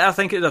 I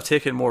think it'd have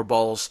taken more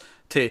balls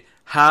to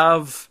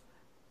have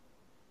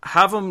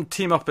him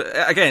team up...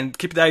 Again,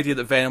 keep the idea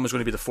that Venom was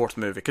going to be the fourth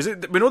movie, because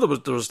we know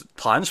there was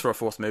plans for a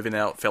fourth movie, and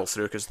then it fell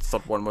through because the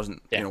third one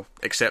wasn't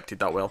accepted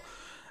that well.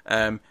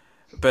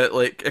 But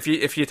like,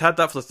 if you'd had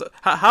that for the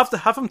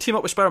have him team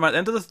up with Spider-Man at the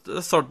end of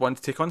the third one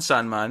to take on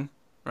Sandman,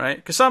 right?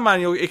 Because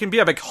Sandman, he can be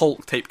a big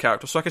Hulk type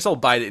character, so I can still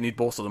buy that you need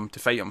both of them to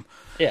fight him.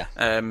 Yeah.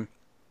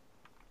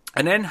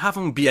 And then have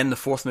him be in the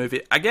fourth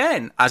movie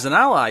again as an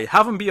ally.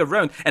 Have him be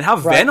around and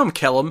have Venom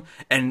kill him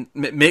and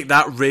make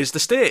that raise the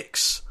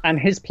stakes. And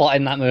his plot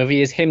in that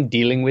movie is him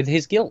dealing with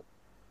his guilt.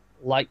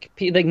 Like,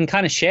 they can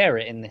kind of share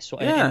it in this.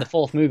 In the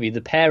fourth movie,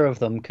 the pair of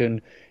them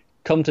can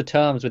come to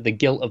terms with the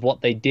guilt of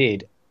what they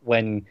did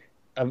when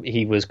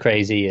he was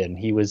crazy and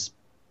he was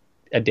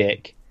a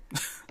dick.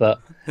 But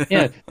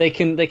they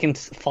can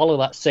follow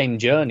that same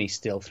journey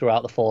still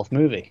throughout the fourth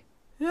movie.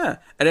 Yeah,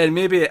 and then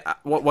maybe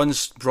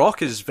once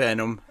Brock is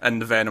Venom in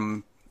the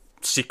Venom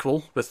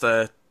sequel with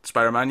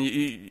Spider-Man,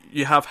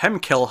 you have him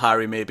kill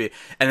Harry maybe,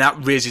 and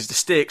that raises the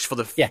stakes for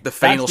the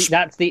final.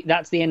 That's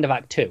the end of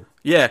Act 2.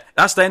 Yeah,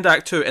 that's the end of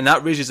Act 2, and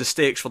that raises the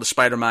stakes for the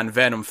Spider-Man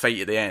Venom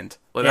fight at the end.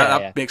 Like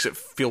that makes it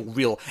feel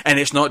real. And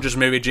it's not just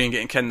Mary Jane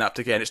getting kidnapped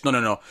again. It's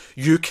no.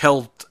 You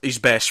killed his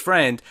best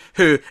friend,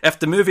 who, if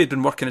the movie had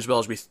been working as well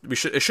as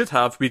it should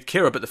have, we'd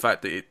care about the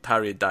fact that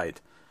Harry had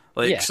died.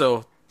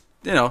 So,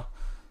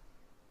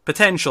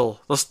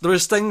 potential.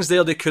 There's things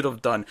there they could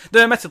have done.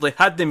 Now, admittedly,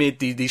 had they made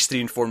these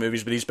 3 and 4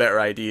 movies with these better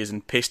ideas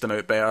and paced them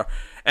out better,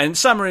 and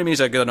Sam Raimi's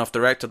a good enough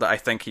director that I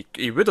think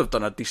he would have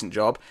done a decent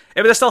job,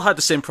 it would have still had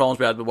the same problems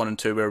we had with 1 and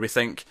 2, where we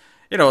think,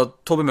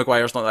 Tobey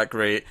Maguire's not that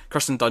great,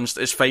 Kirsten Dunst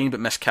is fine but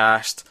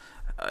miscast,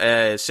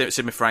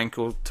 Sidney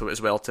Franco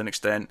as well to an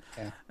extent.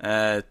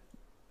 Yeah.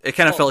 It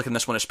kind of felt like in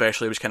this one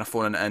especially, it was kind of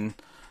phoning it in.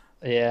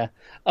 Yeah.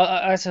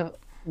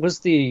 Was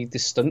the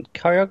stunt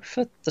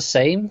choreographer the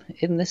same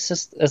in this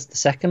as the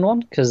second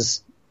one?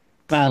 Because,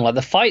 man,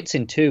 the fights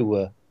in 2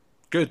 were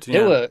good.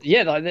 Yeah.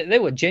 They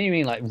were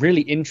genuinely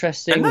really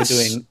interesting. We're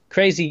doing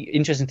crazy,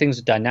 interesting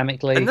things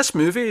dynamically. And this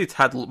movie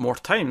had more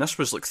time. This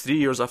was 3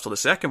 years after the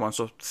second one,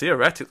 so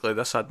theoretically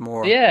this had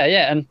more.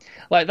 Yeah, and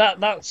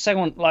that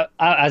second one,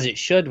 as it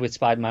should with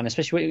Spider-Man,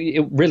 especially,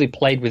 it really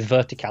played with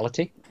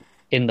verticality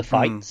in the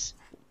fights.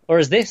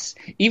 Whereas this,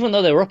 even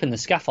though they were up in the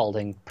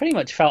scaffolding, pretty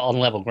much felt on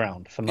level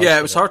ground for most of it. Yeah,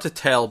 it was hard to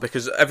tell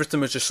because everything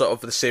was just sort of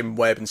the same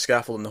web and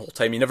scaffolding the whole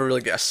time. You never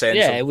really get a sense.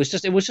 Yeah, it was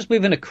just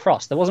moving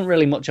across. There wasn't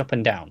really much up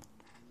and down.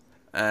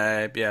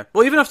 Yeah.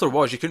 Well, even if there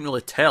was, you couldn't really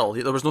tell.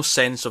 There was no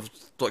sense of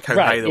how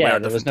high they were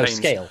at different times. There was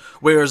no scale.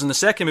 Whereas in the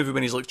second movie,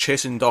 when he's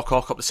chasing Doc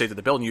Ock up the side of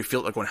the building, you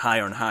feel they're going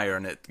higher and higher,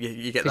 and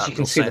you get that. You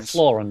can see the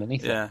floor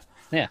underneath. Yeah.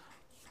 Yeah.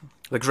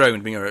 The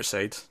ground when you're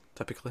outside,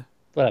 typically.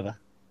 Whatever.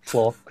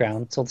 Floor,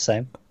 ground, it's all the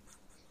same.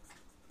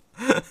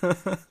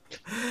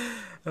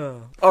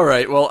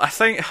 Alright, well,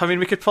 I mean,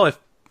 we could probably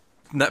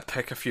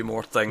nitpick a few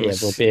more things. Yeah,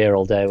 we'll be here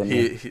all day,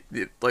 wouldn't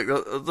we?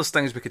 There's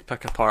things we could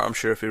pick apart, I'm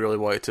sure, if we really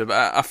wanted to,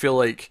 but I feel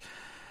like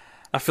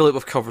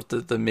we've covered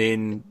the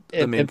main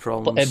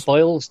problems. It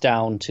boils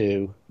down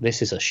to,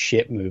 this is a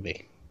shit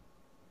movie.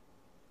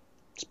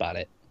 That's about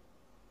it.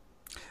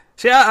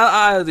 See,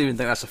 I don't even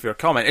think that's a fair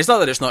comment. It's not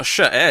that it's not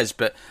shit, it is,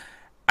 but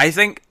I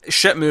think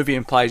shit movie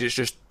implies it's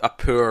just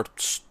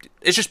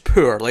it's just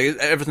poor,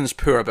 everything's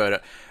poor about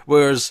it.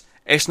 Whereas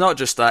it's not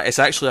just that; it's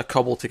actually a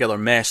cobbled together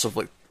mess of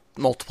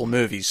multiple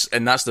movies,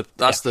 and that's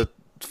the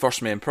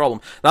first main problem.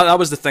 That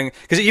was the thing,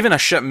 because even a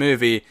shit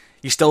movie,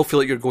 you still feel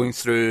like you're going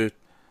through.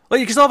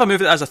 You can still have a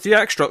movie that has a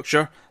 3-act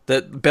structure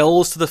that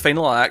builds to the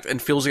final act and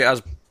feels like it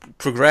has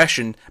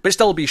progression, but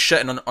still be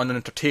shit and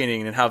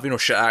unentertaining and have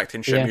shit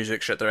acting, shit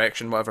music, shit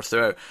direction, whatever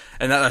throughout,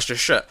 and that's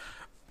just shit.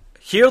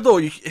 Here though,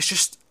 it's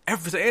just.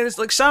 Everything. It's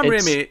Sam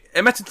Raimi,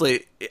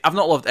 admittedly, I've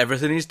not loved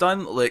everything he's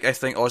done. I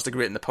think Oz the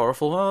Great and the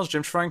Powerful. Oh, there's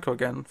James Franco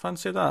again.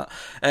 Fancy that.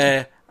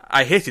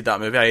 I hated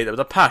that movie. I hated it with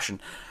a passion.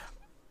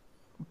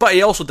 But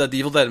he also did the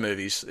Evil Dead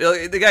movies.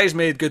 The guy's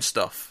made good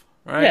stuff,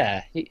 right?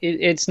 Yeah,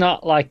 it's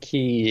not like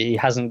he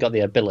hasn't got the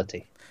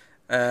ability.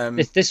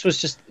 This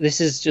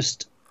is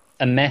just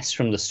a mess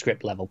from the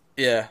script level.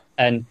 Yeah.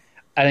 And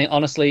I think,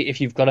 honestly, if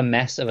you've got a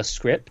mess of a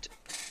script,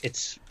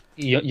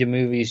 your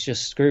movie's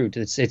just screwed.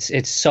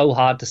 It's so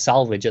hard to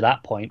salvage at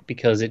that point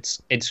because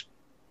it's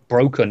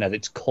broken at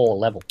its core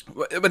level.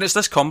 When it's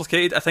this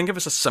complicated, I think if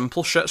it's a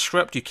simple shit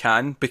script, you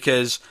can,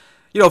 because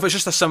if it's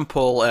just a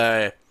simple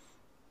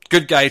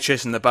good guy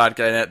chasing the bad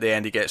guy and at the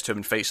end he gets to him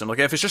and fights him.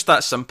 If it's just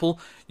that simple,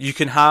 you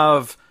can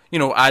have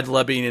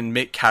ad-libbing and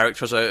make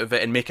characters out of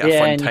it and make it a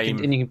fun time.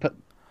 And you can put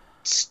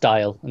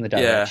style in the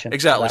direction. Yeah,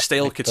 exactly.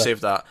 Style could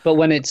save that. But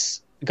when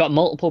it's got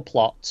multiple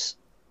plots,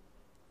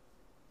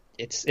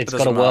 it's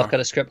got to work at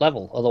a script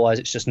level. Otherwise,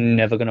 it's just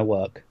never going to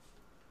work.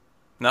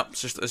 No,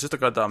 it's just a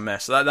goddamn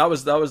mess. That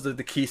was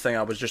the key thing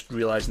I was just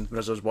realising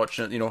as I was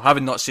watching it.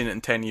 Having not seen it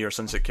in 10 years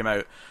since it came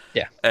out.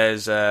 Yeah,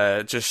 is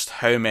just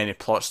how many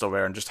plots there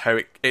were and just how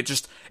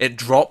it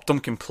dropped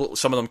them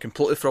some of them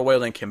completely for a while,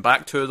 then came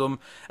back to them,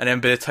 and then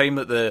by the time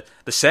that the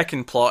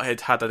second plot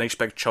had a nice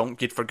big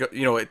chunk, you'd forget.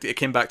 It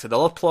came back to the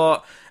other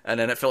plot, and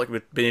then it felt like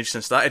we'd been ages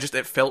since that.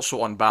 It felt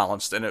so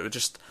unbalanced, and it would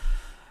just.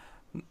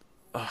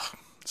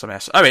 It's a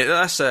mess. Anyway,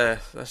 let's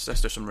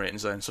do some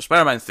ratings then. So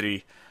Spider-Man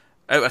 3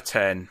 out of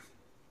 10.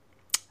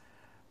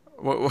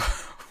 What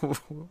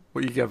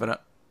are you giving it?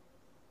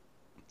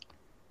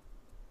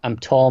 I'm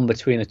torn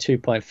between a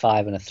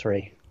 2.5 and a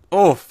 3.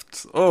 Oh,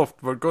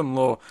 we're going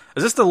low.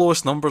 Is this the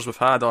lowest numbers we've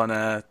had on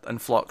in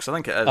Flux? I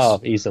think it is.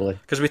 Oh, easily.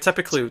 Because we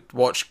typically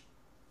watch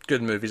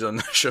good movies on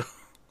the show.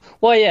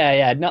 Well,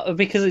 yeah. No,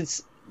 because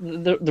it's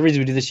the reason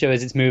we do the show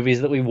is it's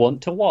movies that we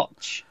want to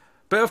watch.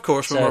 But of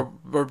course, when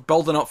we're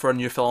building up for a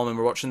new film and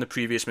we're watching the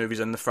previous movies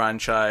in the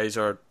franchise,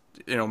 or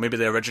maybe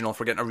the original, if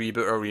we're getting a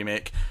reboot or a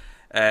remake,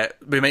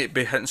 we might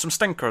be hitting some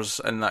stinkers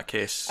in that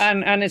case.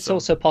 And it's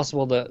also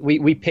possible that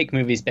we pick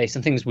movies based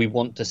on things we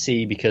want to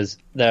see because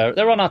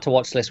they're on our to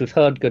watch list. We've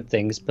heard good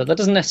things, but that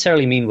doesn't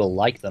necessarily mean we'll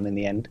like them in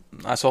the end.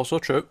 That's also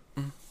true.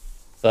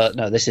 But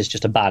no, this is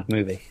just a bad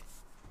movie.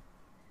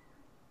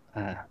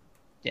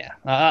 Yeah,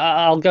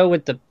 I'll go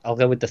with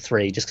the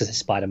 3 just because it's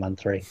Spider-Man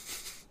 3.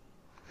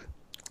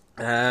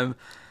 I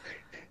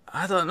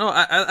don't know.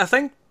 I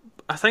think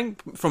I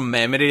think from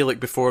memory, like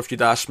before, if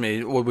you'd asked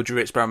me, what would you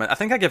rate Spider-Man? I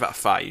think I give it a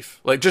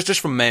 5. Like just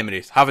from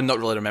memory, having not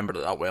really remembered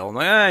it that well. I'm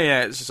like,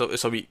 yeah,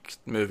 it's a weak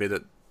movie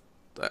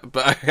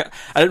but I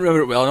didn't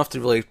remember it well enough to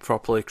really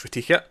properly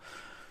critique it.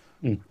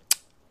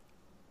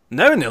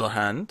 Now, on the other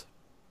hand,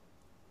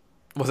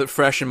 with it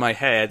fresh in my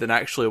head and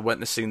actually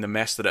witnessing the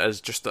mess that it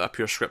is just at a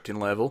pure scripting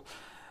level,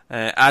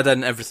 add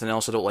in everything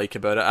else I don't like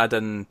about it, add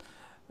in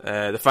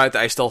the fact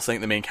that I still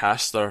think the main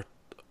cast are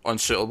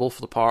unsuitable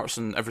for the parts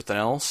and everything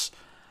else.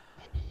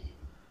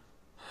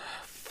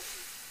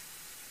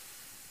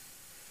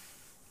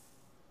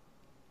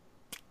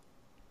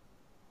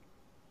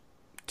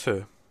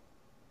 2.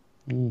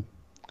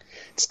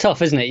 It's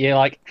tough, isn't it? You're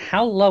like,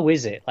 how low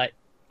is it? Like,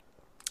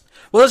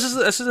 well,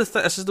 this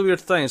is the weird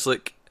thing. It's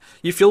like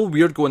you feel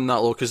weird going that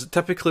low because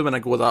typically when I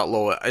go that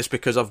low, it's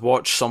because I've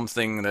watched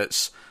something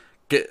it's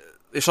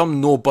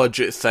some no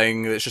budget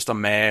thing that's just a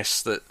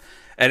mess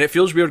and it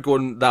feels weird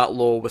going that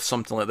low with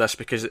something like this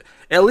because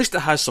at least it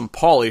has some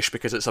polish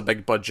because it's a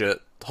big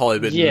budget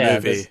Hollywood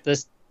movie.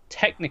 There's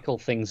technical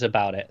things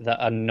about it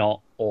that are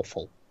not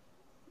awful.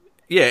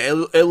 Yeah,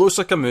 it looks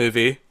like a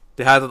movie.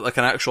 They had like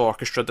an actual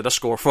orchestra did a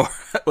score for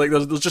it. Like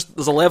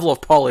there's a level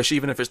of polish,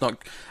 even if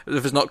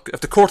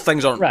the core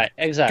things aren't right,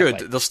 exactly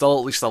good, there's still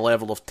at least a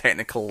level of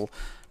technical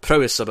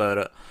prowess about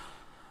it.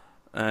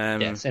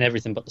 Yes, and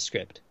everything but the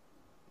script.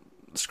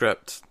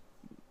 Script,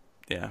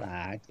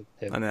 yeah,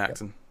 and the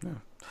acting,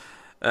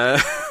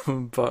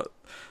 but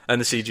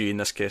and the CG in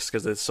this case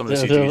because some of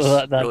the CG is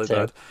really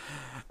bad.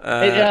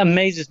 It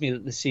amazes me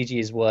that the CG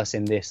is worse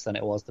in this than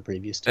it was the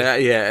previous two.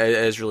 Yeah,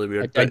 it is really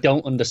weird. I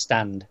don't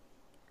understand.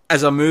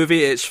 As a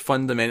movie, it's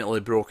fundamentally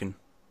broken.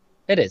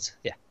 It is,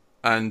 yeah.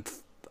 And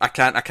I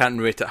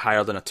can't rate it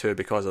higher than a 2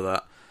 because of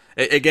that.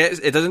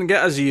 It doesn't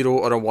get a 0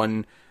 or a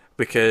 1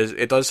 because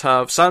it does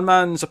have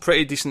Sandman's a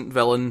pretty decent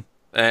villain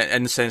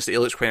in the sense that he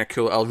looks kind of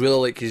cool. I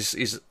really like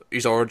his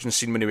origin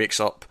scene when he wakes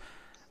up.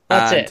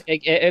 That's it.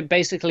 It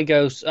basically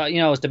goes. I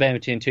was debating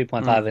between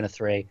 2.5 and a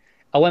 3.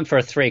 I went for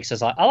a 3 because I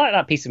was like, I like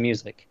that piece of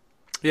music.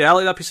 Yeah, I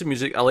like that piece of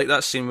music. I like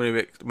that scene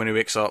when he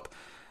wakes up.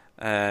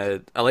 I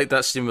like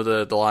that scene with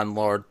the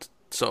landlord,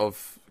 sort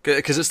of,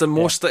 because it's the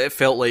most that it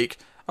felt like,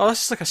 oh,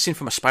 this is like a scene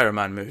from a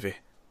Spider-Man movie.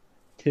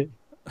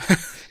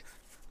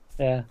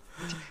 Yeah,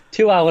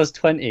 2 hours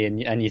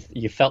 20, and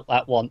you felt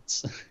that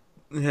once.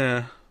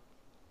 Yeah.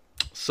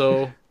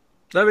 So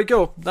there we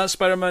go. That's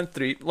Spider-Man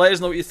 3. Let us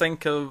know what you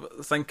think of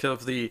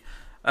the,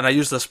 and I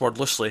use this word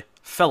loosely,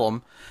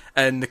 film,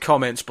 in the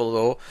comments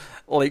below.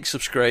 Like,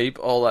 subscribe,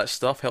 all that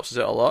stuff helps us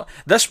out a lot.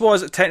 This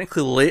was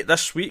technically late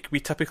this week. We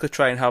typically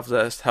try and have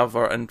at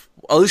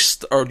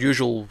least our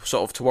usual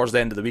sort of towards the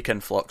end of the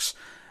weekend flux,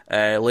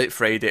 late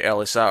Friday,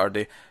 early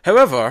Saturday.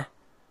 However,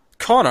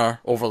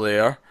 Connor over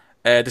there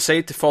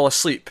decided to fall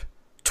asleep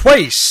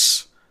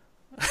twice.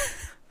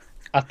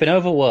 I've been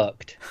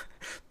overworked.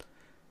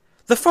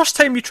 The first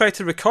time you tried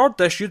to record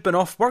this, you'd been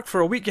off work for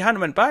a week. You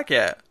hadn't went back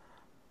yet.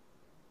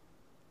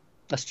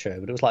 That's true,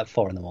 but it was like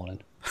 4 a.m.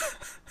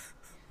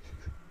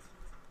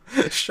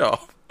 Shut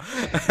up.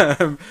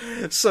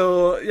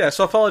 So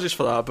apologies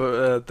for that,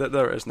 but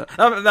there it is now.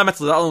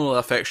 Admittedly, that only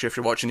affects you if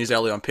you're watching these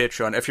early on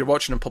Patreon. If you're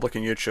watching in public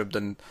on YouTube,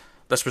 then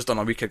this was done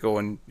a week ago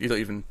and you don't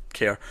even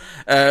care.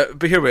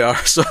 But here we are,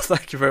 so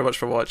thank you very much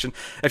for watching.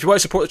 If you want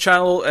to support the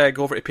channel,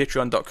 go over to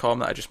patreon.com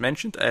that I just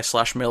mentioned,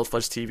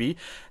 /MailFuzzTV.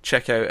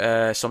 Check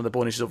out some of the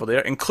bonuses over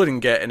there, including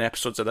getting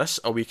episodes of this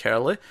a week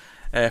early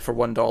for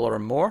 $1 or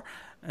more.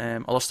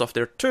 Other stuff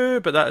there too,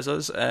 but that is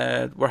us.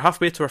 We're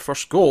halfway to our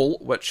first goal,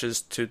 which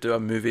is to do a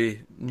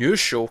movie news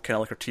show, kind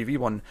of like our TV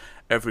one,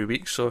 every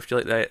week. So if you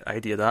like the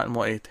idea of that and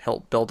want to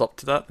help build up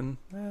to that, then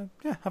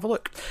have a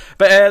look.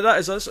 But that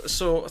is us.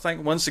 So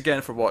thank once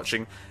again for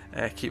watching.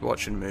 Keep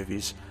watching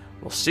movies.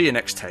 We'll see you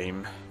next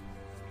time.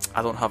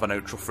 I don't have an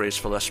outro phrase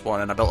for this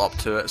one, and I built up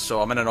to it, so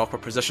I'm in an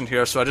awkward position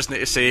here. So I just need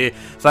to say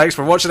thanks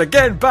for watching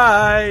again.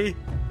 Bye.